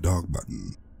 and hit the dog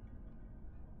button.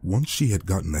 Once she had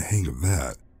gotten the hang of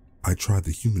that, I tried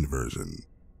the human version.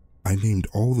 I named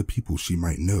all the people she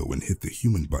might know and hit the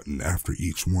human button after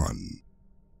each one.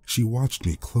 She watched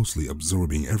me closely,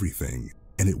 absorbing everything,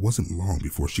 and it wasn't long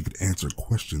before she could answer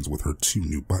questions with her 2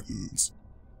 new buttons.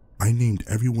 I named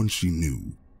everyone she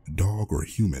knew, dog or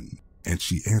human, and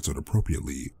she answered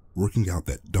appropriately, working out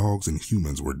that dogs and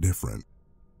humans were different.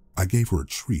 I gave her a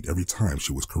treat every time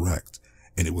she was correct,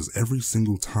 and it was every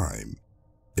single time,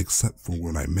 except for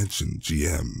when I mentioned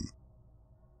GM.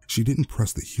 She didn't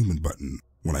press the human button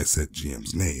when I said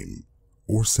GM's name,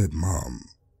 or said Mom.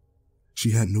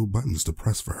 She had no buttons to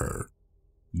press for her.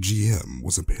 GM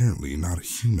was apparently not a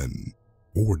human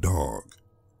or dog.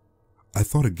 I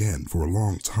thought again for a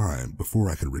long time before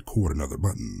I could record another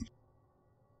button.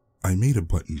 I made a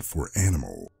button for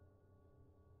animal.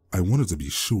 I wanted to be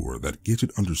sure that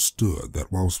Gidget understood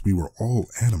that whilst we were all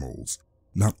animals,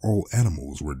 not all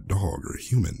animals were dog or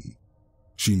human.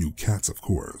 She knew cats, of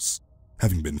course,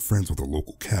 having been friends with a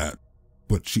local cat,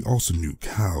 but she also knew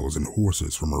cows and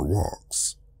horses from her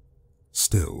walks.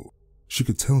 Still, she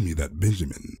could tell me that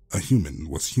Benjamin, a human,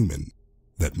 was human,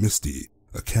 that Misty,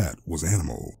 a cat, was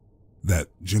animal, that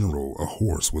General, a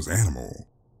horse, was animal.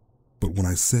 But when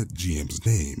I said GM's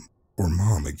name, or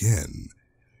Mom again,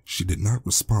 she did not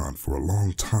respond for a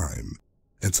long time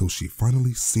until she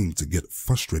finally seemed to get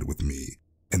frustrated with me,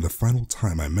 and the final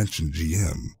time I mentioned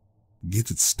GM,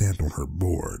 Gidget stamped on her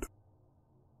board.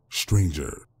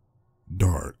 Stranger,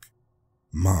 dark,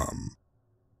 Mom,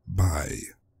 bye.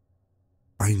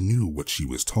 I knew what she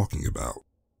was talking about.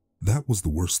 That was the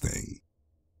worst thing.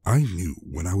 I knew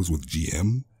when I was with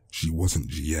GM, she wasn't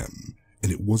GM,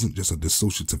 and it wasn't just a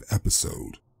dissociative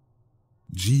episode.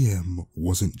 GM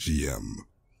wasn't GM.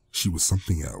 She was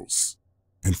something else,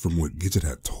 and from what Gidget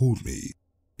had told me,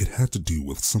 it had to do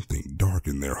with something dark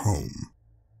in their home.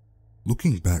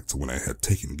 Looking back to when I had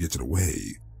taken Gidget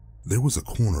away, there was a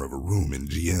corner of a room in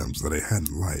GM's that I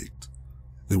hadn't liked.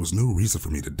 There was no reason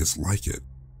for me to dislike it.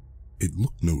 It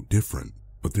looked no different,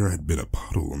 but there had been a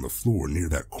puddle on the floor near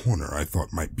that corner I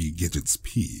thought might be Gidget's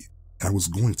pee, and I was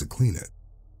going to clean it,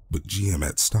 but GM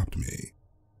had stopped me.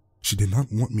 She did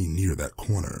not want me near that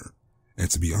corner,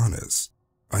 and to be honest,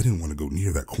 I didn't want to go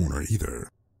near that corner either,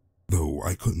 though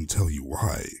I couldn't tell you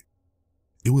why.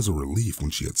 It was a relief when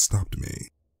she had stopped me.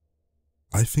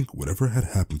 I think whatever had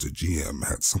happened to GM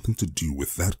had something to do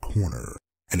with that corner,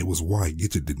 and it was why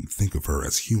Gidget didn't think of her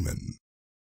as human.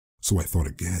 So I thought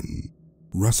again,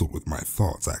 wrestled with my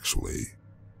thoughts actually.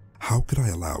 How could I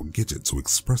allow Gidget to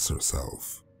express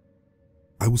herself?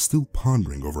 I was still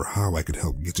pondering over how I could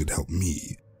help Gidget help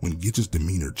me when Gidget's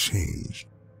demeanor changed.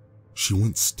 She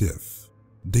went stiff,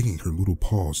 digging her little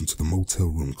paws into the motel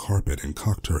room carpet and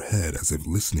cocked her head as if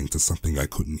listening to something I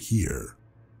couldn't hear.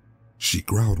 She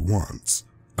growled once,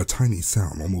 a tiny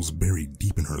sound almost buried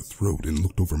deep in her throat, and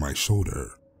looked over my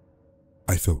shoulder.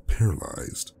 I felt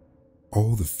paralyzed.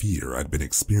 All the fear I'd been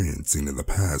experiencing in the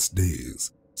past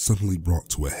days suddenly brought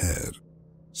to a head.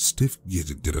 Stiff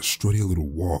Gidget did a strutty little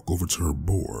walk over to her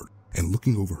board and,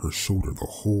 looking over her shoulder the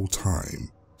whole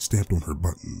time, stamped on her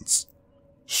buttons.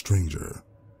 Stranger,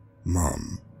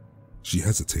 Mom. She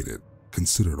hesitated,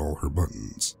 considered all her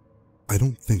buttons. I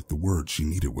don't think the word she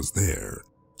needed was there,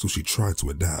 so she tried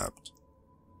to adapt.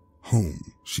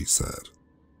 Home, she said.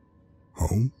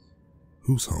 Home?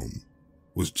 Whose home?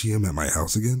 Was GM at my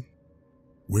house again?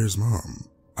 Where's Mom?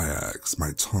 I asked,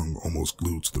 my tongue almost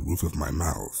glued to the roof of my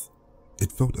mouth.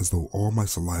 It felt as though all my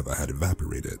saliva had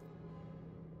evaporated.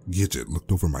 Gidget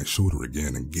looked over my shoulder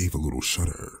again and gave a little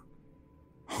shudder.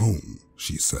 Home,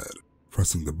 she said,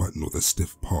 pressing the button with a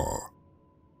stiff paw.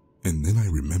 And then I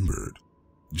remembered.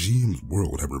 GM's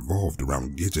world had revolved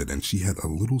around Gidget, and she had a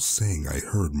little saying I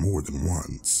heard more than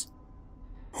once.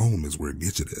 Home is where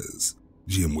Gidget is,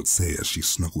 GM would say as she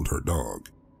snuggled her dog.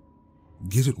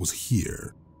 Gidget was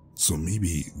here, so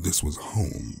maybe this was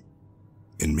home.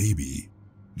 And maybe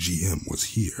GM was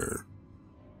here.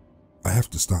 I have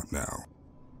to stop now.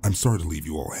 I'm sorry to leave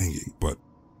you all hanging, but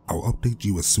I'll update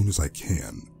you as soon as I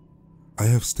can. I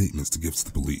have statements to give to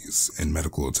the police and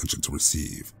medical attention to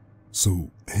receive,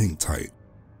 so hang tight.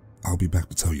 I'll be back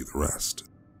to tell you the rest.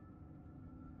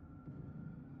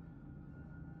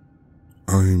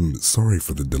 I'm sorry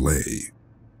for the delay.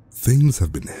 Things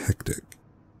have been hectic.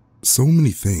 So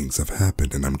many things have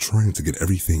happened, and I'm trying to get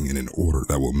everything in an order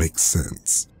that will make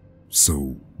sense.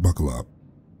 So buckle up.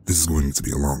 This is going to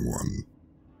be a long one.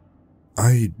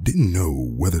 I didn't know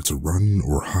whether to run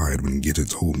or hide when Gidget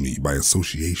told me by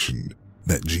association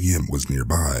that GM was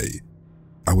nearby.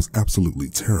 I was absolutely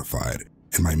terrified,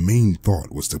 and my main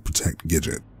thought was to protect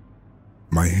Gidget.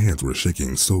 My hands were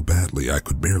shaking so badly I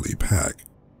could barely pack,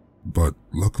 but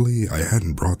luckily I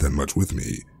hadn't brought that much with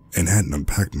me and hadn't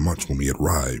unpacked much when we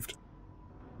arrived.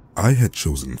 I had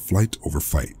chosen flight over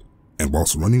fight, and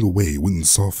whilst running away wouldn't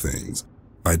solve things,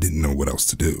 I didn't know what else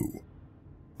to do.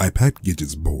 I packed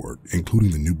Gidget's board, including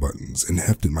the new buttons, and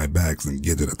hefted my bags and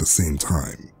Gidget at the same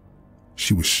time.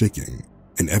 She was shaking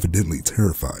and evidently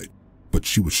terrified, but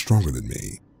she was stronger than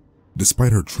me.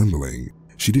 Despite her trembling,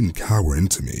 she didn't cower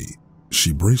into me.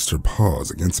 She braced her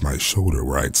paws against my shoulder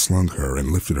where I'd slung her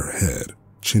and lifted her head,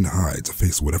 chin high, to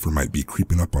face whatever might be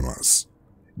creeping up on us.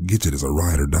 Gidget is a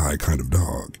ride-or-die kind of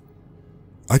dog.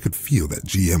 I could feel that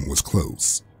GM was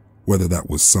close. Whether that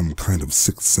was some kind of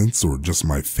sixth sense or just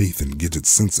my faith in Gidget's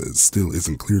senses still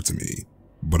isn't clear to me,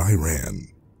 but I ran,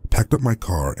 packed up my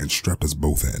car, and strapped us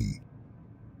both in.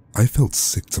 I felt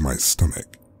sick to my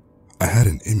stomach. I had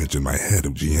an image in my head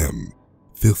of GM,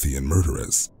 filthy and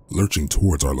murderous, lurching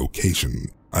towards our location,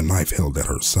 a knife held at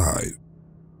her side.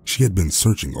 She had been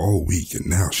searching all week and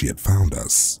now she had found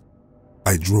us.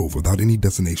 I drove without any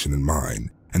destination in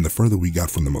mind, and the further we got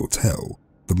from the motel,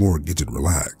 the more Gidget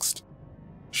relaxed.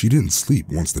 She didn't sleep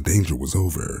once the danger was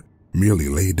over, merely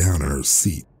lay down in her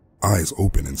seat, eyes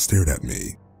open, and stared at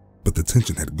me. But the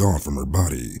tension had gone from her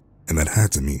body, and that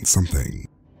had to mean something.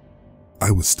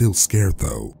 I was still scared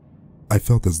though. I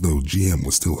felt as though GM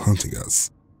was still hunting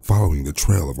us, following the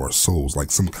trail of our souls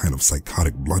like some kind of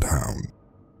psychotic bloodhound.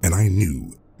 And I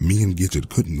knew me and Gidget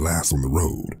couldn't last on the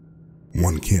road.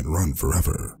 One can't run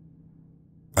forever.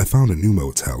 I found a new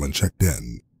motel and checked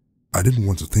in. I didn't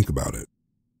want to think about it.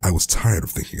 I was tired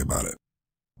of thinking about it.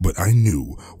 But I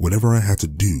knew whatever I had to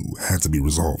do had to be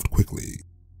resolved quickly.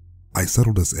 I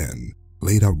settled us in,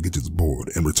 laid out Gidget's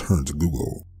board, and returned to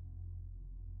Google.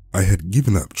 I had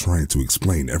given up trying to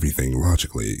explain everything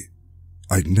logically.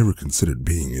 I'd never considered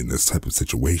being in this type of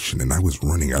situation, and I was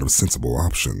running out of sensible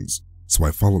options, so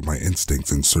I followed my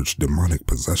instincts and searched demonic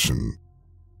possession.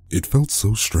 It felt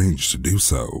so strange to do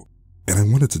so, and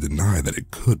I wanted to deny that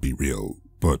it could be real,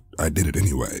 but I did it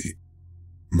anyway.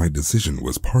 My decision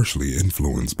was partially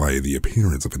influenced by the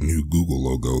appearance of a new Google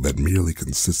logo that merely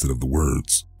consisted of the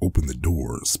words, "Open the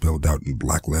door," spelled out in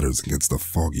black letters against a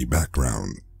foggy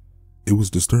background. It was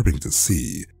disturbing to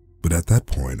see, but at that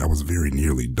point I was very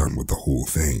nearly done with the whole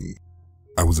thing.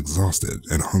 I was exhausted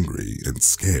and hungry and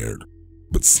scared,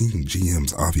 but seeing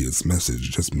GM's obvious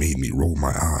message just made me roll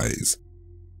my eyes.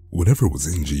 Whatever was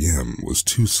in GM was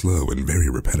too slow and very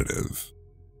repetitive.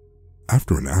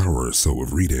 After an hour or so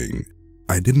of reading,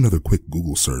 I did another quick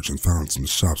Google search and found some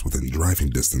shops within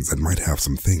driving distance that might have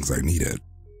some things I needed.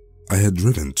 I had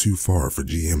driven too far for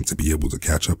GM to be able to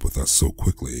catch up with us so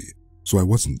quickly, so I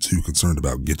wasn't too concerned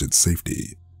about Gidget's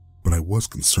safety, but I was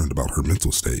concerned about her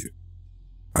mental state.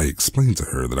 I explained to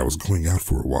her that I was going out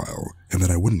for a while and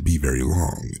that I wouldn't be very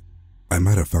long. I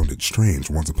might have found it strange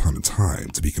once upon a time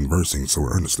to be conversing so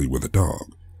earnestly with a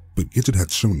dog, but Gidget had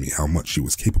shown me how much she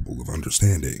was capable of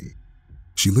understanding.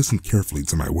 She listened carefully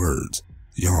to my words,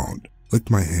 yawned, licked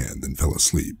my hand, and fell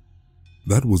asleep.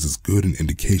 That was as good an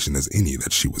indication as any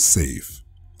that she was safe.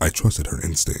 I trusted her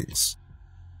instincts.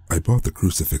 I bought the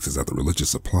crucifixes at the religious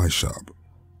supply shop.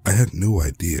 I had no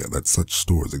idea that such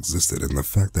stores existed, and the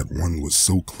fact that one was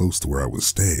so close to where I was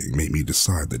staying made me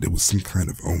decide that it was some kind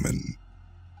of omen.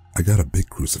 I got a big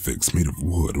crucifix made of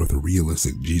wood with a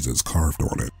realistic Jesus carved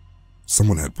on it.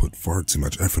 Someone had put far too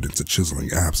much effort into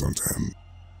chiseling abs onto him.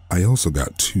 I also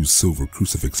got 2 silver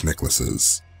crucifix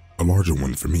necklaces, a larger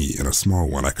one for me and a small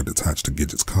one I could attach to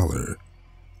Gidget's collar.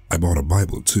 I bought a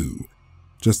Bible too,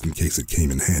 just in case it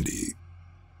came in handy.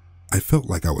 I felt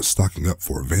like I was stocking up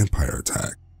for a vampire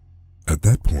attack. At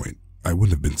that point, I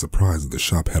wouldn't have been surprised if the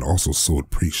shop had also sold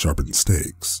pre-sharpened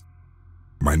steaks.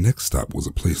 My next stop was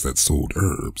a place that sold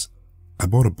herbs. I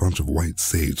bought a bunch of white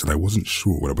sage that I wasn't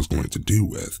sure what I was going to do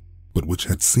with, but which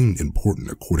had seemed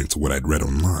important according to what I'd read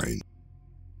online.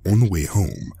 On the way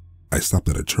home, I stopped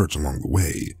at a church along the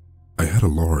way. I had a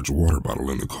large water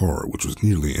bottle in the car which was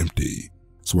nearly empty,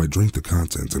 so I drank the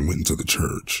contents and went into the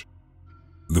church.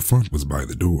 The front was by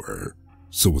the door,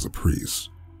 so was a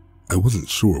priest. I wasn't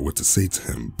sure what to say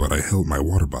to him, but I held my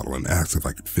water bottle and asked if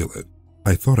I could fill it.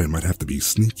 I thought I might have to be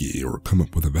sneaky or come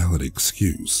up with a valid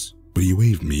excuse, but he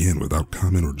waved me in without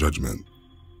comment or judgment.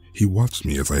 He watched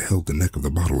me as I held the neck of the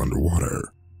bottle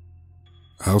underwater.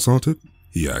 "House haunted?"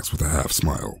 he asked with a half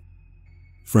smile.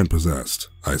 "Friend possessed,"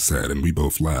 I said, and we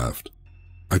both laughed.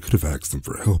 I could have asked him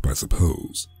for help, I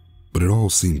suppose, but it all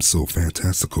seemed so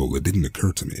fantastical it didn't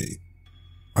occur to me.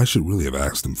 I should really have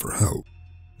asked him for help.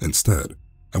 Instead,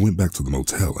 I went back to the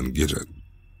motel and Gidget.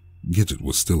 Gidget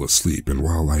was still asleep, and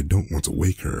while I don't want to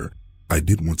wake her, I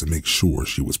did want to make sure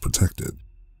she was protected.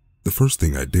 The first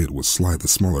thing I did was slide the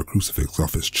smaller crucifix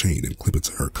off its chain and clip it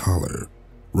to her collar,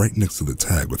 right next to the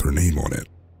tag with her name on it.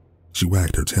 She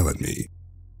wagged her tail at me.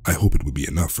 I hope it would be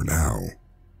enough for now.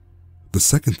 The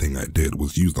second thing I did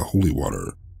was use the holy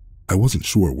water. I wasn't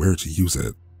sure where to use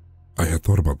it. I had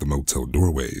thought about the motel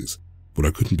doorways, but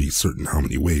I couldn't be certain how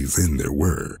many ways in there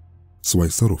were, so I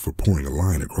settled for pouring a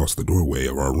line across the doorway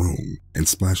of our room and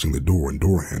splashing the door and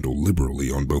door handle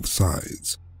liberally on both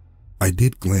sides. I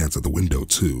did glance at the window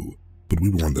too, but we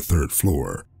were on the 3rd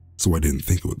floor, so I didn't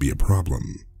think it would be a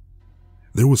problem.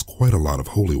 There was quite a lot of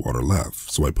holy water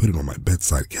left, so I put it on my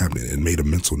bedside cabinet and made a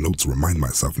mental note to remind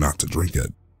myself not to drink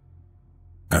it.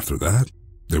 After that,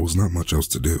 there was not much else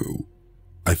to do.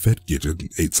 I fed Gidget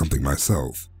and ate something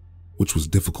myself, which was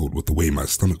difficult with the way my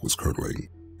stomach was curdling,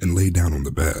 and lay down on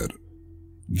the bed.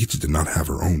 Gidget did not have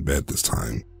her own bed this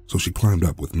time, so she climbed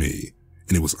up with me,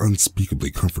 and it was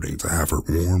unspeakably comforting to have her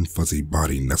warm, fuzzy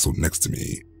body nestled next to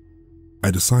me.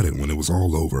 I decided when it was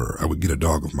all over I would get a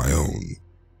dog of my own.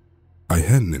 I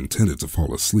hadn't intended to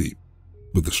fall asleep,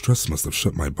 but the stress must have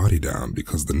shut my body down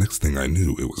because the next thing I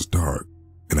knew it was dark,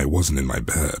 and I wasn't in my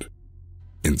bed.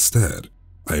 Instead,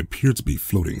 I appeared to be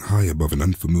floating high above an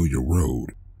unfamiliar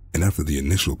road, and after the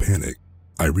initial panic,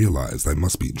 I realized I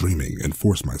must be dreaming and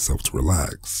forced myself to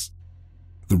relax.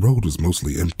 The road was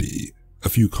mostly empty, a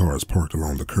few cars parked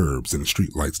along the curbs and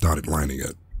streetlights dotted lining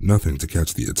it, nothing to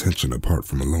catch the attention apart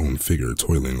from a lone figure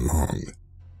toiling along.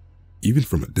 Even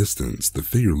from a distance, the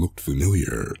figure looked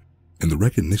familiar, and the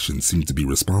recognition seemed to be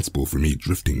responsible for me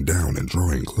drifting down and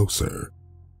drawing closer.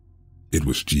 It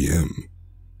was GM,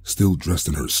 still dressed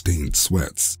in her stained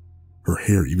sweats, her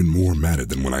hair even more matted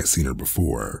than when I seen her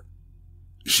before.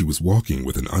 She was walking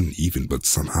with an uneven but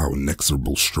somehow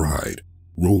inexorable stride,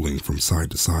 rolling from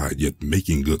side to side yet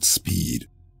making good speed.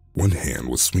 One hand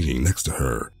was swinging next to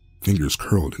her, fingers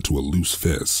curled into a loose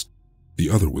fist. The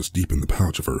other was deep in the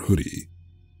pouch of her hoodie.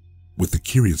 With the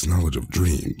curious knowledge of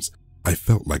dreams, I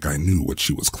felt like I knew what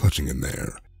she was clutching in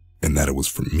there, and that it was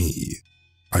for me.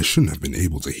 I shouldn't have been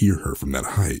able to hear her from that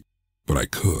height, but I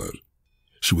could.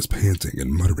 She was panting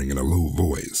and muttering in a low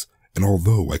voice, and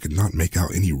although I could not make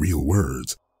out any real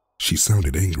words, she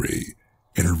sounded angry,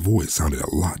 and her voice sounded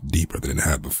a lot deeper than it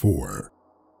had before.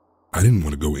 I didn't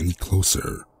want to go any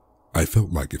closer. I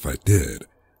felt like if I did,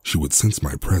 she would sense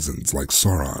my presence like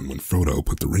Sauron when Frodo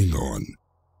put the ring on.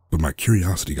 But my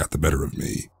curiosity got the better of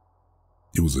me.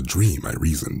 It was a dream, I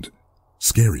reasoned.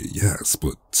 Scary, yes,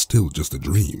 but still just a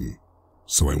dream.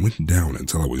 So I went down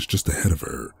until I was just ahead of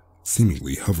her,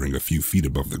 seemingly hovering a few feet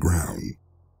above the ground.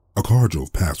 A car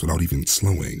drove past without even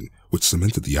slowing, which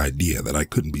cemented the idea that I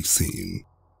couldn't be seen.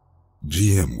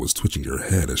 GM was twitching her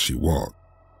head as she walked,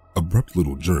 abrupt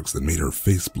little jerks that made her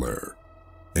face blur,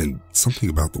 and something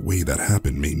about the way that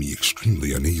happened made me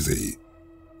extremely uneasy.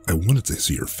 I wanted to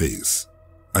see her face.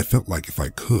 I felt like if I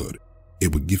could,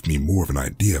 it would give me more of an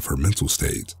idea of her mental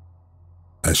state.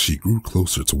 As she grew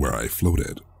closer to where I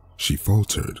floated, she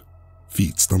faltered,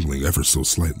 feet stumbling ever so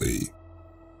slightly.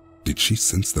 Did she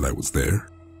sense that I was there?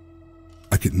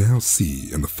 I could now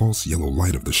see in the false yellow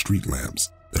light of the street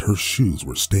lamps that her shoes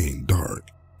were stained dark,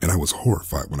 and I was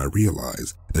horrified when I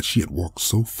realized that she had walked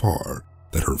so far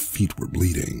that her feet were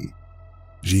bleeding.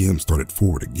 GM started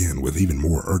forward again with even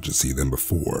more urgency than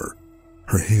before.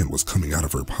 Her hand was coming out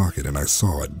of her pocket and I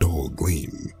saw a dull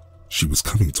gleam. She was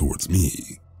coming towards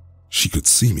me. She could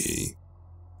see me.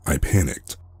 I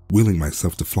panicked, willing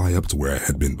myself to fly up to where I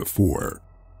had been before,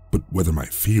 but whether my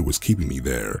fear was keeping me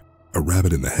there, a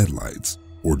rabbit in the headlights,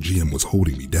 or GM was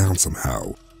holding me down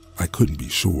somehow, I couldn't be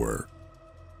sure.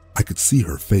 I could see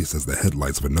her face as the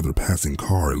headlights of another passing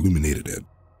car illuminated it.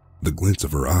 The glint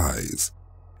of her eyes.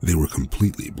 They were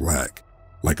completely black,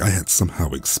 like I had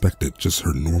somehow expected just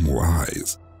her normal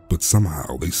eyes, but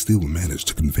somehow they still managed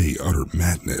to convey utter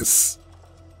madness.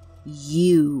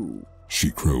 You,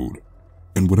 she crowed,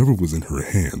 and whatever was in her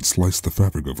hand sliced the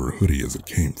fabric of her hoodie as it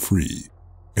came free,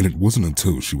 and it wasn't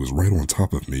until she was right on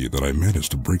top of me that I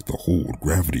managed to break the hold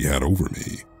gravity had over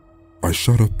me. I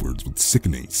shot upwards with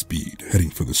sickening speed,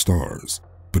 heading for the stars,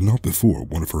 but not before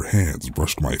one of her hands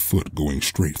brushed my foot, going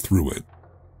straight through it.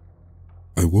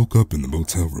 I woke up in the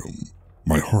motel room,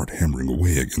 my heart hammering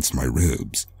away against my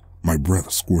ribs, my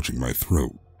breath scorching my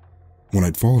throat. When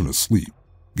I'd fallen asleep,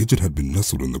 Gidget had been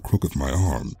nestled in the crook of my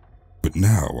arm, but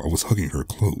now I was hugging her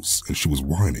close and she was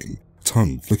whining,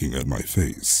 tongue flicking at my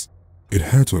face. It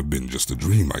had to have been just a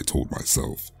dream, I told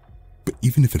myself, but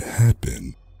even if it had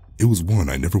been, it was one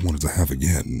I never wanted to have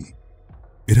again.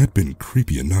 It had been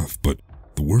creepy enough, but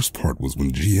the worst part was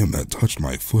when GM had touched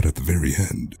my foot at the very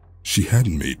end. She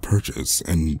hadn't made purchase,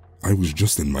 and I was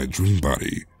just in my dream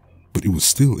body, but it was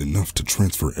still enough to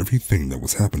transfer everything that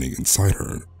was happening inside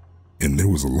her, and there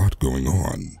was a lot going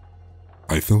on.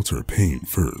 I felt her pain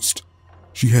first.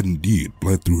 She had indeed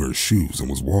bled through her shoes and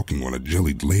was walking on a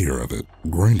jellied layer of it,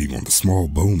 grinding on the small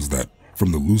bones that,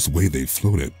 from the loose way they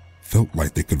floated, felt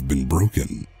like they could have been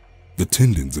broken. The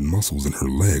tendons and muscles in her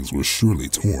legs were surely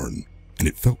torn, and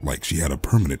it felt like she had a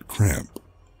permanent cramp.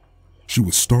 She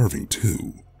was starving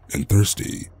too, and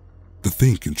thirsty. The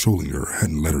thing controlling her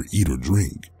hadn't let her eat or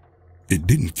drink. It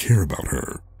didn't care about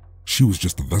her. She was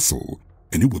just a vessel,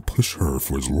 and it would push her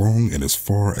for as long and as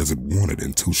far as it wanted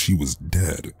until she was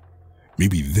dead.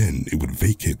 Maybe then it would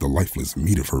vacate the lifeless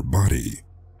meat of her body.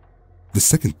 The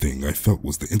second thing I felt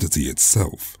was the entity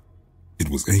itself. It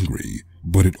was angry,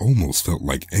 but it almost felt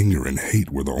like anger and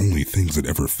hate were the only things it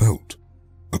ever felt.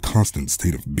 A constant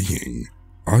state of being.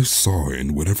 I saw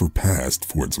in whatever passed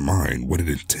for its mind what it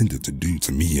intended to do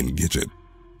to me and Gidget,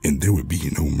 and there would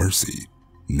be no mercy,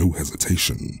 no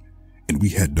hesitation, and we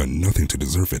had done nothing to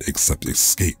deserve it except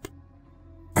escape.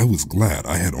 I was glad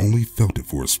I had only felt it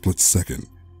for a split second.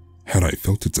 Had I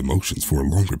felt its emotions for a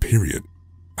longer period,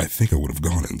 I think I would have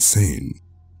gone insane.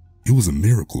 It was a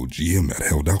miracle GM had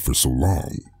held out for so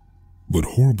long. But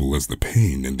horrible as the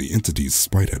pain and the entity's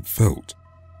spite had felt,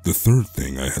 the third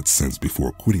thing I had sensed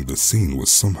before quitting the scene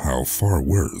was somehow far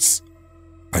worse.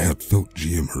 I had felt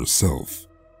GM herself.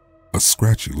 A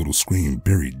scratchy little scream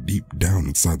buried deep down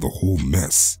inside the whole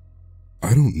mess.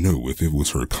 I don't know if it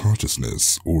was her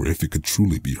consciousness or if it could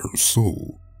truly be her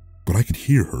soul, but I could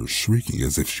hear her shrieking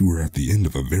as if she were at the end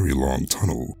of a very long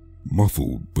tunnel,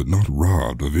 muffled but not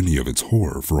robbed of any of its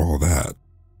horror for all that.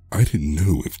 I didn't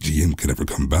know if GM could ever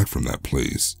come back from that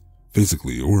place,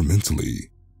 physically or mentally.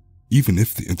 Even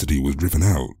if the entity was driven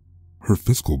out, her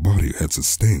physical body had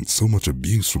sustained so much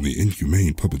abuse from the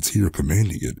inhumane puppeteer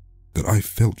commanding it that I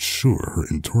felt sure her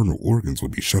internal organs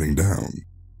would be shutting down.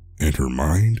 And her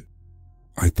mind?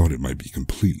 I thought it might be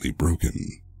completely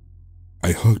broken.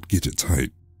 I hugged Gidget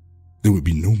tight. There would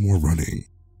be no more running.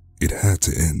 It had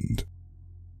to end.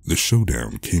 The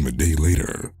showdown came a day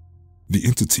later. The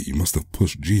entity must have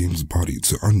pushed GM's body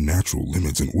to unnatural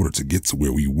limits in order to get to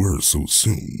where we were so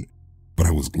soon, but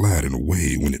I was glad in a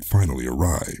way when it finally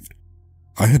arrived.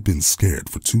 I had been scared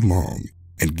for too long,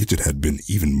 and Gidget had been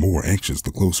even more anxious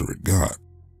the closer it got.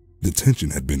 The tension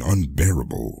had been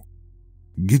unbearable.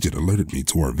 Gidget alerted me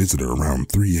to our visitor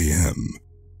around 3 a.m.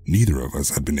 Neither of us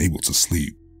had been able to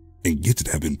sleep, and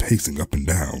Gidget had been pacing up and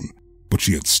down, but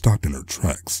she had stopped in her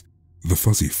tracks, the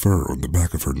fuzzy fur on the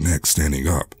back of her neck standing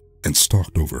up, and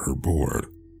stalked over her board.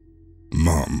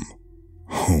 "Mom,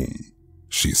 home,"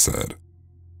 she said.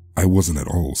 I wasn't at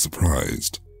all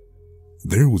surprised.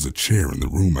 There was a chair in the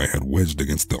room I had wedged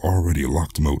against the already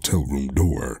locked motel room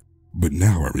door, but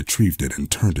now I retrieved it and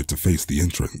turned it to face the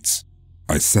entrance.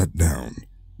 I sat down,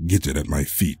 Gidget at my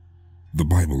feet, the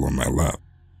Bible on my lap,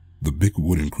 the big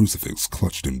wooden crucifix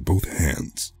clutched in both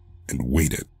hands, and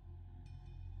waited.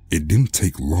 It didn't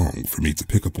take long for me to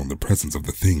pick up on the presence of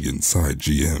the thing inside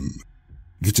GM.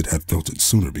 Gidget had felt it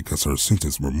sooner because her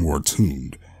senses were more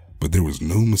attuned, but there was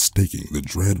no mistaking the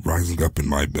dread rising up in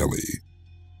my belly.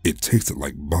 It tasted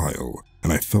like bile,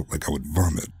 and I felt like I would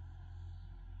vomit.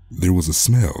 There was a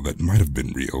smell that might have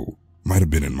been real, might have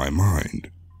been in my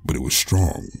mind, but it was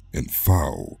strong and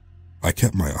foul. I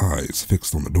kept my eyes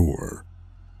fixed on the door.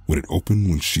 Would it open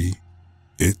when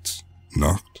it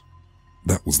knocked?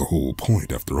 That was the whole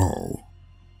point after all.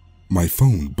 My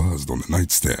phone buzzed on the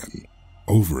nightstand,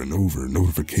 over and over,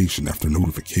 notification after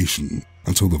notification,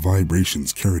 until the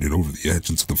vibrations carried it over the edge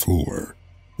into the floor,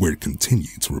 where it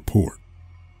continued to report.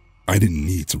 I didn't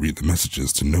need to read the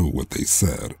messages to know what they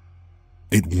said.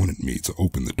 It wanted me to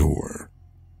open the door.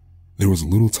 There was a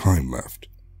little time left.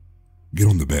 "Get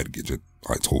on the bed, Gidget,"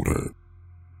 I told her.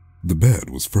 The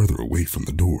bed was further away from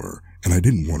the door, and I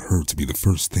didn't want her to be the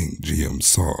first thing GM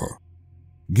saw.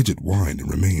 Gidget whined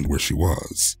and remained where she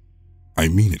was. "I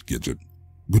mean it, Gidget.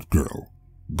 Good girl.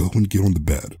 Go and get on the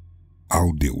bed.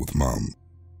 I'll deal with Mom."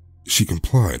 She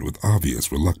complied with obvious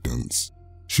reluctance.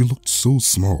 She looked so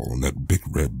small in that big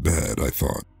red bed, I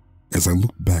thought, as I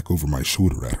looked back over my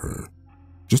shoulder at her.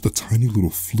 Just a tiny little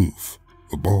floof,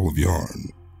 a ball of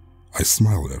yarn. I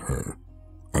smiled at her.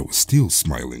 I was still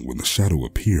smiling when the shadow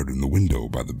appeared in the window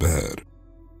by the bed.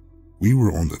 We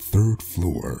were on the 3rd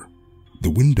floor. The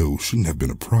window shouldn't have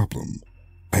been a problem.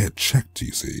 I had checked,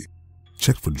 you see.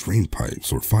 Checked for drain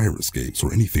pipes or fire escapes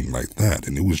or anything like that,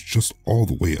 and it was just all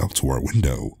the way up to our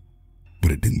window.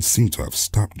 But it didn't seem to have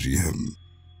stopped GM.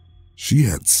 She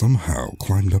had somehow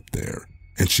climbed up there,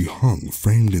 and she hung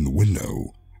framed in the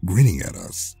window, grinning at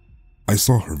us. I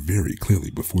saw her very clearly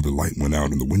before the light went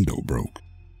out and the window broke.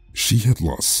 She had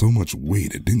lost so much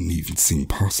weight it didn't even seem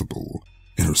possible,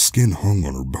 and her skin hung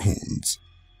on her bones.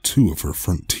 2 of her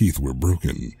front teeth were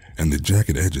broken, and the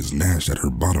jagged edges gnashed at her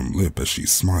bottom lip as she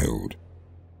smiled.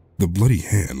 The bloody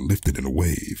hand lifted in a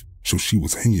wave, so she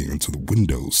was hanging onto the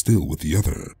window still with the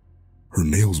other. Her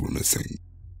nails were missing.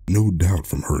 No doubt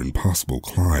from her impossible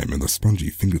climb, and the spongy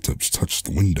fingertips touched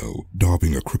the window,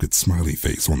 daubing a crooked smiley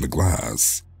face on the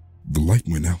glass. The light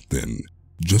went out then,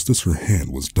 just as her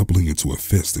hand was doubling into a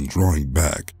fist and drawing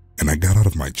back, and I got out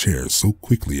of my chair so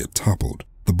quickly it toppled,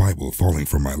 the Bible falling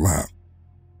from my lap.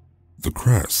 The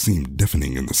crash seemed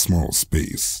deafening in the small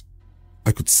space.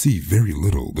 I could see very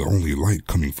little, the only light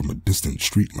coming from a distant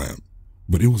street lamp,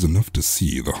 but it was enough to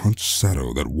see the hunched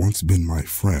shadow that once been my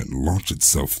friend launch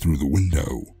itself through the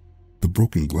window. The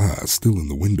broken glass still in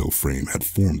the window frame had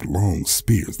formed long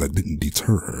spears that didn't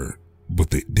deter her,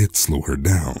 but they did slow her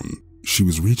down. She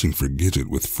was reaching for Gidget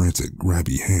with frantic,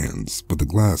 grabby hands, but the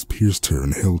glass pierced her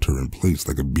and held her in place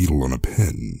like a beetle on a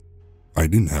pin. I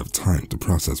didn't have time to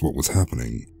process what was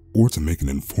happening, or to make an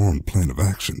informed plan of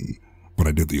action, but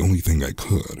I did the only thing I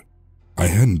could. I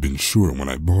hadn't been sure when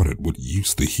I bought it what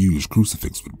use the huge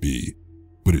crucifix would be,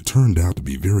 but it turned out to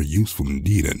be very useful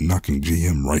indeed at knocking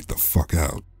GM right the fuck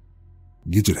out.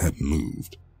 Gidget hadn't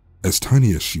moved. As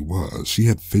tiny as she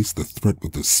had faced the threat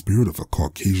with the spirit of a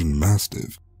Caucasian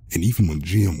mastiff, and even when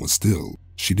GM was still,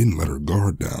 she didn't let her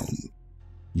guard down.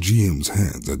 GM's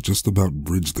hands had just about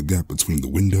bridged the gap between the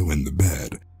window and the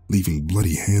bed, leaving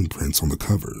bloody handprints on the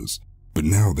covers, but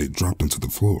now they dropped into the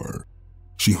floor.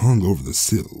 She hung over the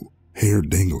sill, hair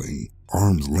dangling,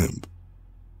 arms limp,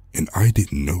 and I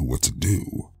didn't know what to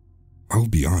do. I'll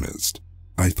be honest,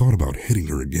 I thought about hitting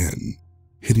her again,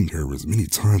 hitting her as many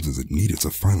times as it needed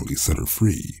to finally set her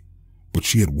free, but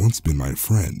she had once been my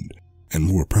friend, and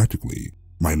more practically,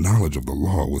 my knowledge of the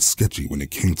law was sketchy when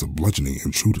it came to bludgeoning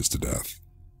intruders to death,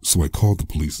 so I called the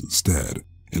police instead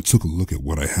and took a look at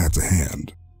what I had to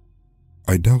hand.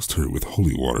 I doused her with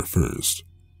holy water first.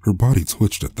 Her body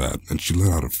twitched at that and she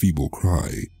let out a feeble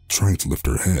cry, trying to lift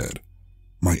her head.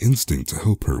 My instinct to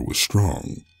help her was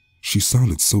strong. She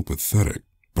sounded so pathetic,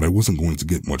 but I wasn't going to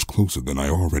get much closer than I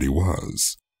already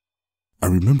was. I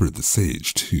remembered the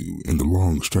sage, too, in the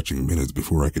long stretching minutes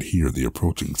before I could hear the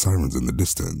approaching sirens in the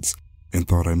distance, and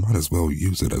thought I might as well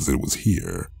use it as it was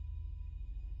here.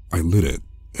 I lit it,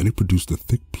 and it produced a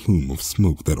thick plume of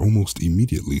smoke that almost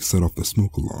immediately set off the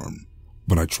smoke alarm,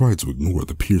 but I tried to ignore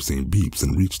the piercing beeps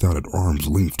and reached out at arm's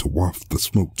length to waft the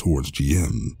smoke towards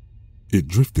GM. It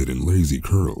drifted in lazy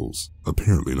curls,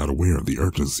 apparently not aware of the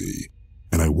urgency,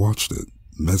 and I watched it,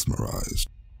 mesmerized.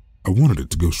 I wanted it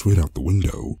to go straight out the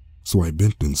window, so I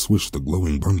bent and swished the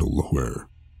glowing bundle lower.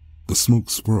 The smoke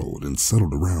swirled and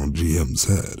settled around GM's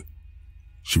head.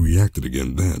 She reacted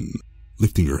again then,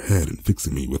 lifting her head and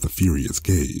fixing me with a furious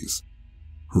gaze.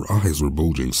 Her eyes were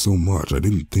bulging so much I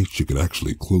didn't think she could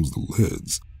actually close the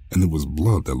lids, and there was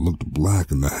blood that looked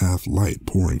black in the half-light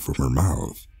pouring from her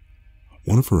mouth.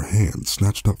 One of her hands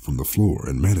snatched up from the floor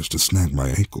and managed to snag my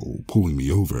ankle, pulling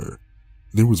me over.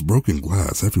 There was broken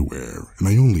glass everywhere, and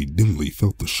I only dimly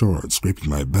felt the shards scraping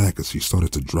my back as she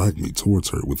started to drag me towards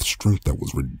her with strength that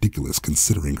was ridiculous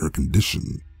considering her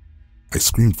condition. I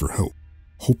screamed for help,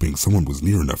 hoping someone was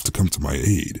near enough to come to my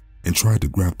aid, and tried to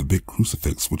grab the big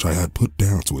crucifix which I had put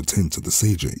down to attend to the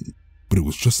saging, but it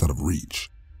was just out of reach.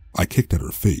 I kicked at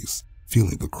her face,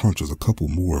 feeling the crunch as a couple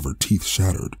more of her teeth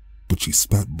shattered, but she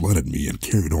spat blood at me and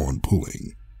carried on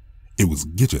pulling. It was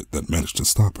Gidget that managed to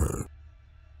stop her.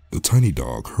 The tiny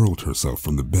dog hurled herself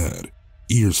from the bed,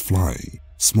 ears flying,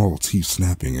 small teeth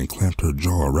snapping, and clamped her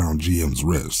jaw around GM's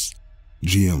wrists.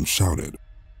 GM shouted,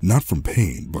 not from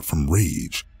pain but from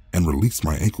rage, and released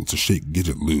my ankle to shake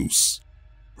Gidget loose.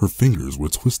 Her fingers were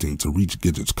twisting to reach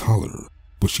Gidget's collar,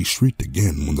 but she shrieked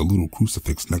again when the little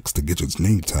crucifix next to Gidget's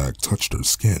name tag touched her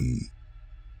skin.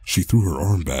 She threw her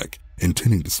arm back,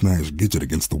 intending to smash Gidget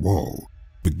against the wall,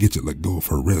 but Gidget let go of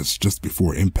her wrist just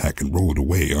before impact and rolled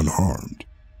away unharmed.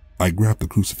 I grabbed the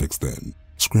crucifix then,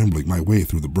 scrambling my way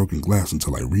through the broken glass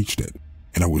until I reached it,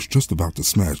 and I was just about to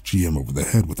smash GM over the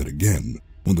head with it again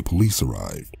when the police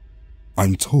arrived.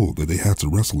 I'm told that they had to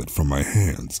wrestle it from my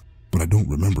hands, but I don't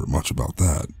remember much about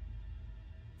that.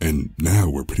 And now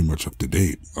we're pretty much up to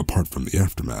date, apart from the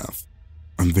aftermath.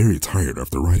 I'm very tired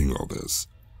after writing all this,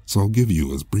 so I'll give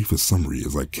you as brief a summary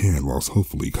as I can whilst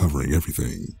hopefully covering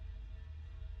everything.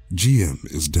 GM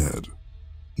is dead.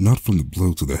 Not from the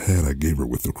blow to the head I gave her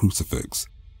with the crucifix,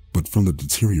 but from the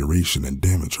deterioration and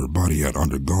damage her body had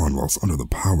undergone whilst under the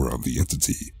power of the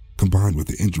entity, combined with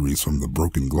the injuries from the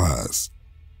broken glass.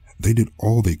 They did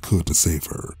all they could to save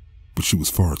her, but she was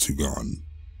far too gone.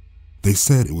 They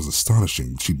said it was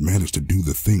astonishing she'd managed to do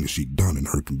the things she'd done in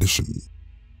her condition.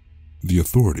 The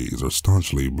authorities are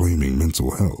staunchly blaming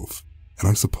mental health, and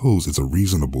I suppose it's a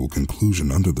reasonable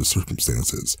conclusion under the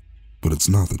circumstances, but it's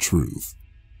not the truth.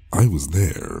 I was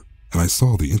there, and I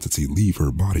saw the entity leave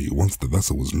her body once the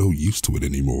vessel was no use to it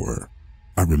anymore.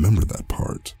 I remember that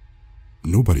part.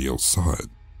 nobody else saw it.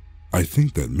 I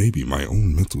think that maybe my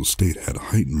own mental state had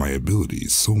heightened my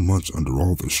abilities so much under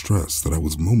all the stress that I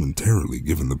was momentarily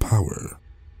given the power.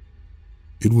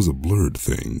 It was a blurred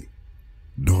thing.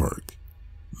 Dark.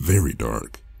 Very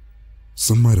dark.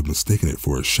 Some might have mistaken it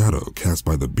for a shadow cast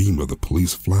by the beam of the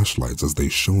police flashlights as they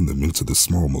shone them into the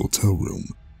small motel room,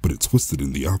 but it twisted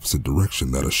in the opposite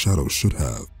direction that a shadow should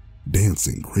have,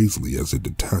 dancing crazily as it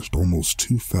detached almost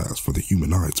too fast for the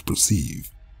human eye to perceive.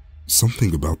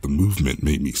 Something about the movement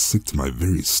made me sick to my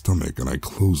very stomach, and I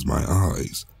closed my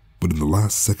eyes, but in the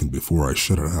last second before I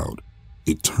shut it out,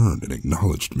 it turned and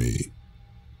acknowledged me.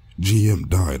 GM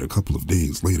died a couple of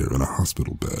days later in a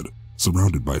hospital bed,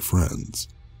 surrounded by friends.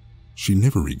 She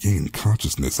never regained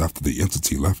consciousness after the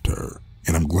entity left her,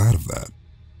 and I'm glad of that.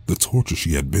 The torture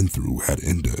she had been through had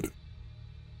ended.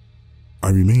 I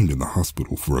remained in the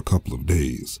hospital for a couple of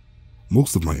days.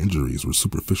 Most of my injuries were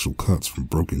superficial cuts from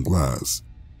broken glass,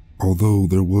 although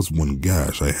there was one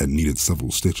gash I had needed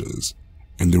several stitches,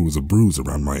 and there was a bruise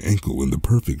around my ankle in the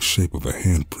perfect shape of a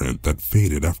handprint that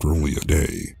faded after only a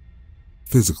day.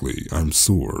 Physically, I'm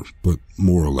sore, but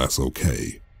more or less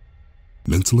okay.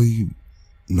 Mentally,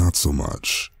 not so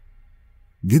much.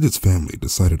 Gidget's family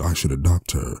decided I should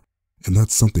adopt her, and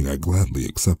that's something I gladly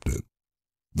accepted.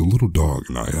 The little dog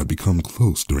and I had become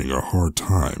close during our hard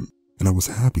time, and I was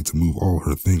happy to move all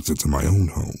her things into my own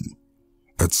home.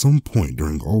 At some point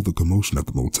during all the commotion at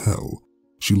the motel,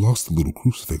 she lost the little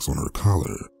crucifix on her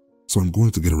collar, so I'm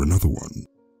going to get her another one,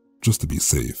 just to be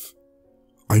safe.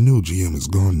 I know GM is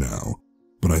gone now,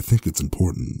 but I think it's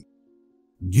important.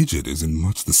 Gidget is in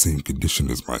much the same condition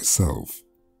as myself.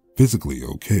 Physically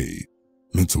okay,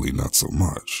 mentally not so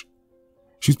much.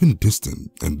 She's been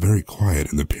distant and very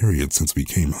quiet in the period since we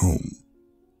came home.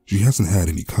 She hasn't had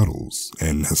any cuddles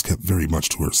and has kept very much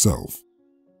to herself.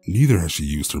 Neither has she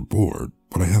used her board,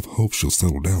 but I have hope she'll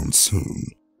settle down soon.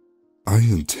 I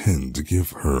intend to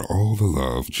give her all the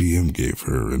love GM gave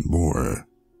her and more.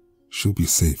 She'll be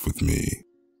safe with me.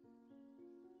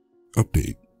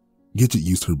 Update. Gidget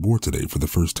used her board today for the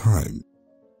first time.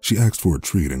 She asked for a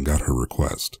treat and got her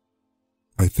request.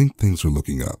 I think things are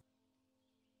looking up.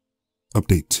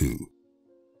 Update 2.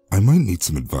 I might need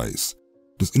some advice.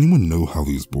 Does anyone know how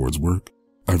these boards work?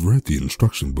 I've read the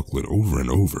instruction booklet over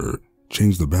and over,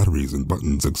 changed the batteries and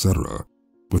buttons, etc.,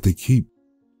 but they keep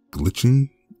glitching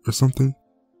or something?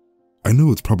 I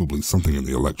know it's probably something in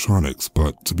the electronics,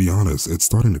 but to be honest, it's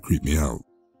starting to creep me out.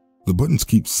 The buttons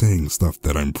keep saying stuff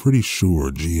that I'm pretty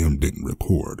sure GM didn't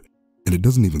record, and it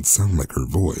doesn't even sound like her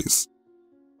voice.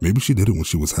 Maybe she did it when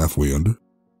she was halfway under?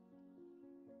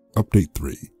 Update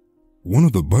 3. One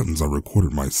of the buttons I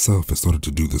recorded myself has started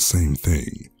to do the same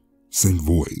thing. Same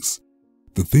voice.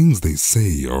 The things they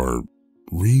say are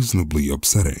reasonably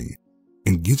upsetting,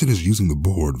 and Gidget is using the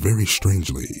board very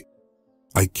strangely.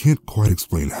 I can't quite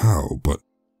explain how, but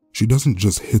she doesn't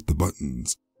just hit the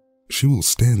buttons. She will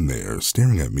stand there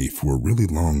staring at me for a really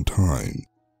long time.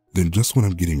 Then just when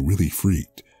I'm getting really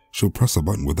freaked, she'll press a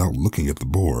button without looking at the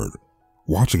board,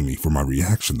 watching me for my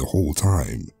reaction the whole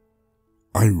time.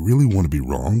 I really want to be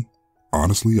wrong.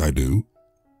 Honestly, I do.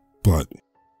 But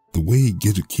the way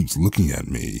Gidget keeps looking at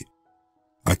me,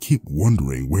 I keep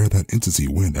wondering where that entity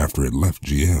went after it left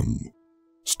GM.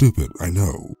 Stupid, I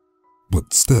know.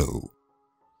 But still,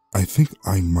 I think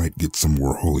I might get some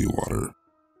more holy water,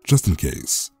 just in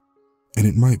case. And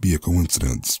it might be a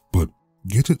coincidence, but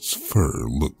Gidget's fur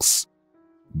looks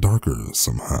darker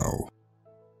somehow.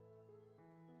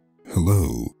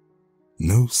 Hello.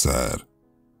 No sad.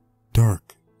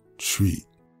 Dark treat.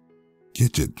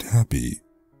 Gidget happy.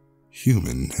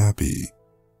 Human happy.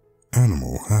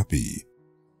 Animal happy.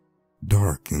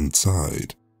 Dark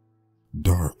inside.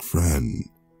 Dark friend.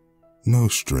 No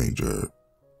stranger.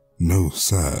 No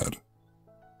sad.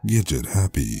 Gidget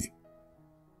happy.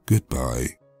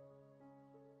 Goodbye.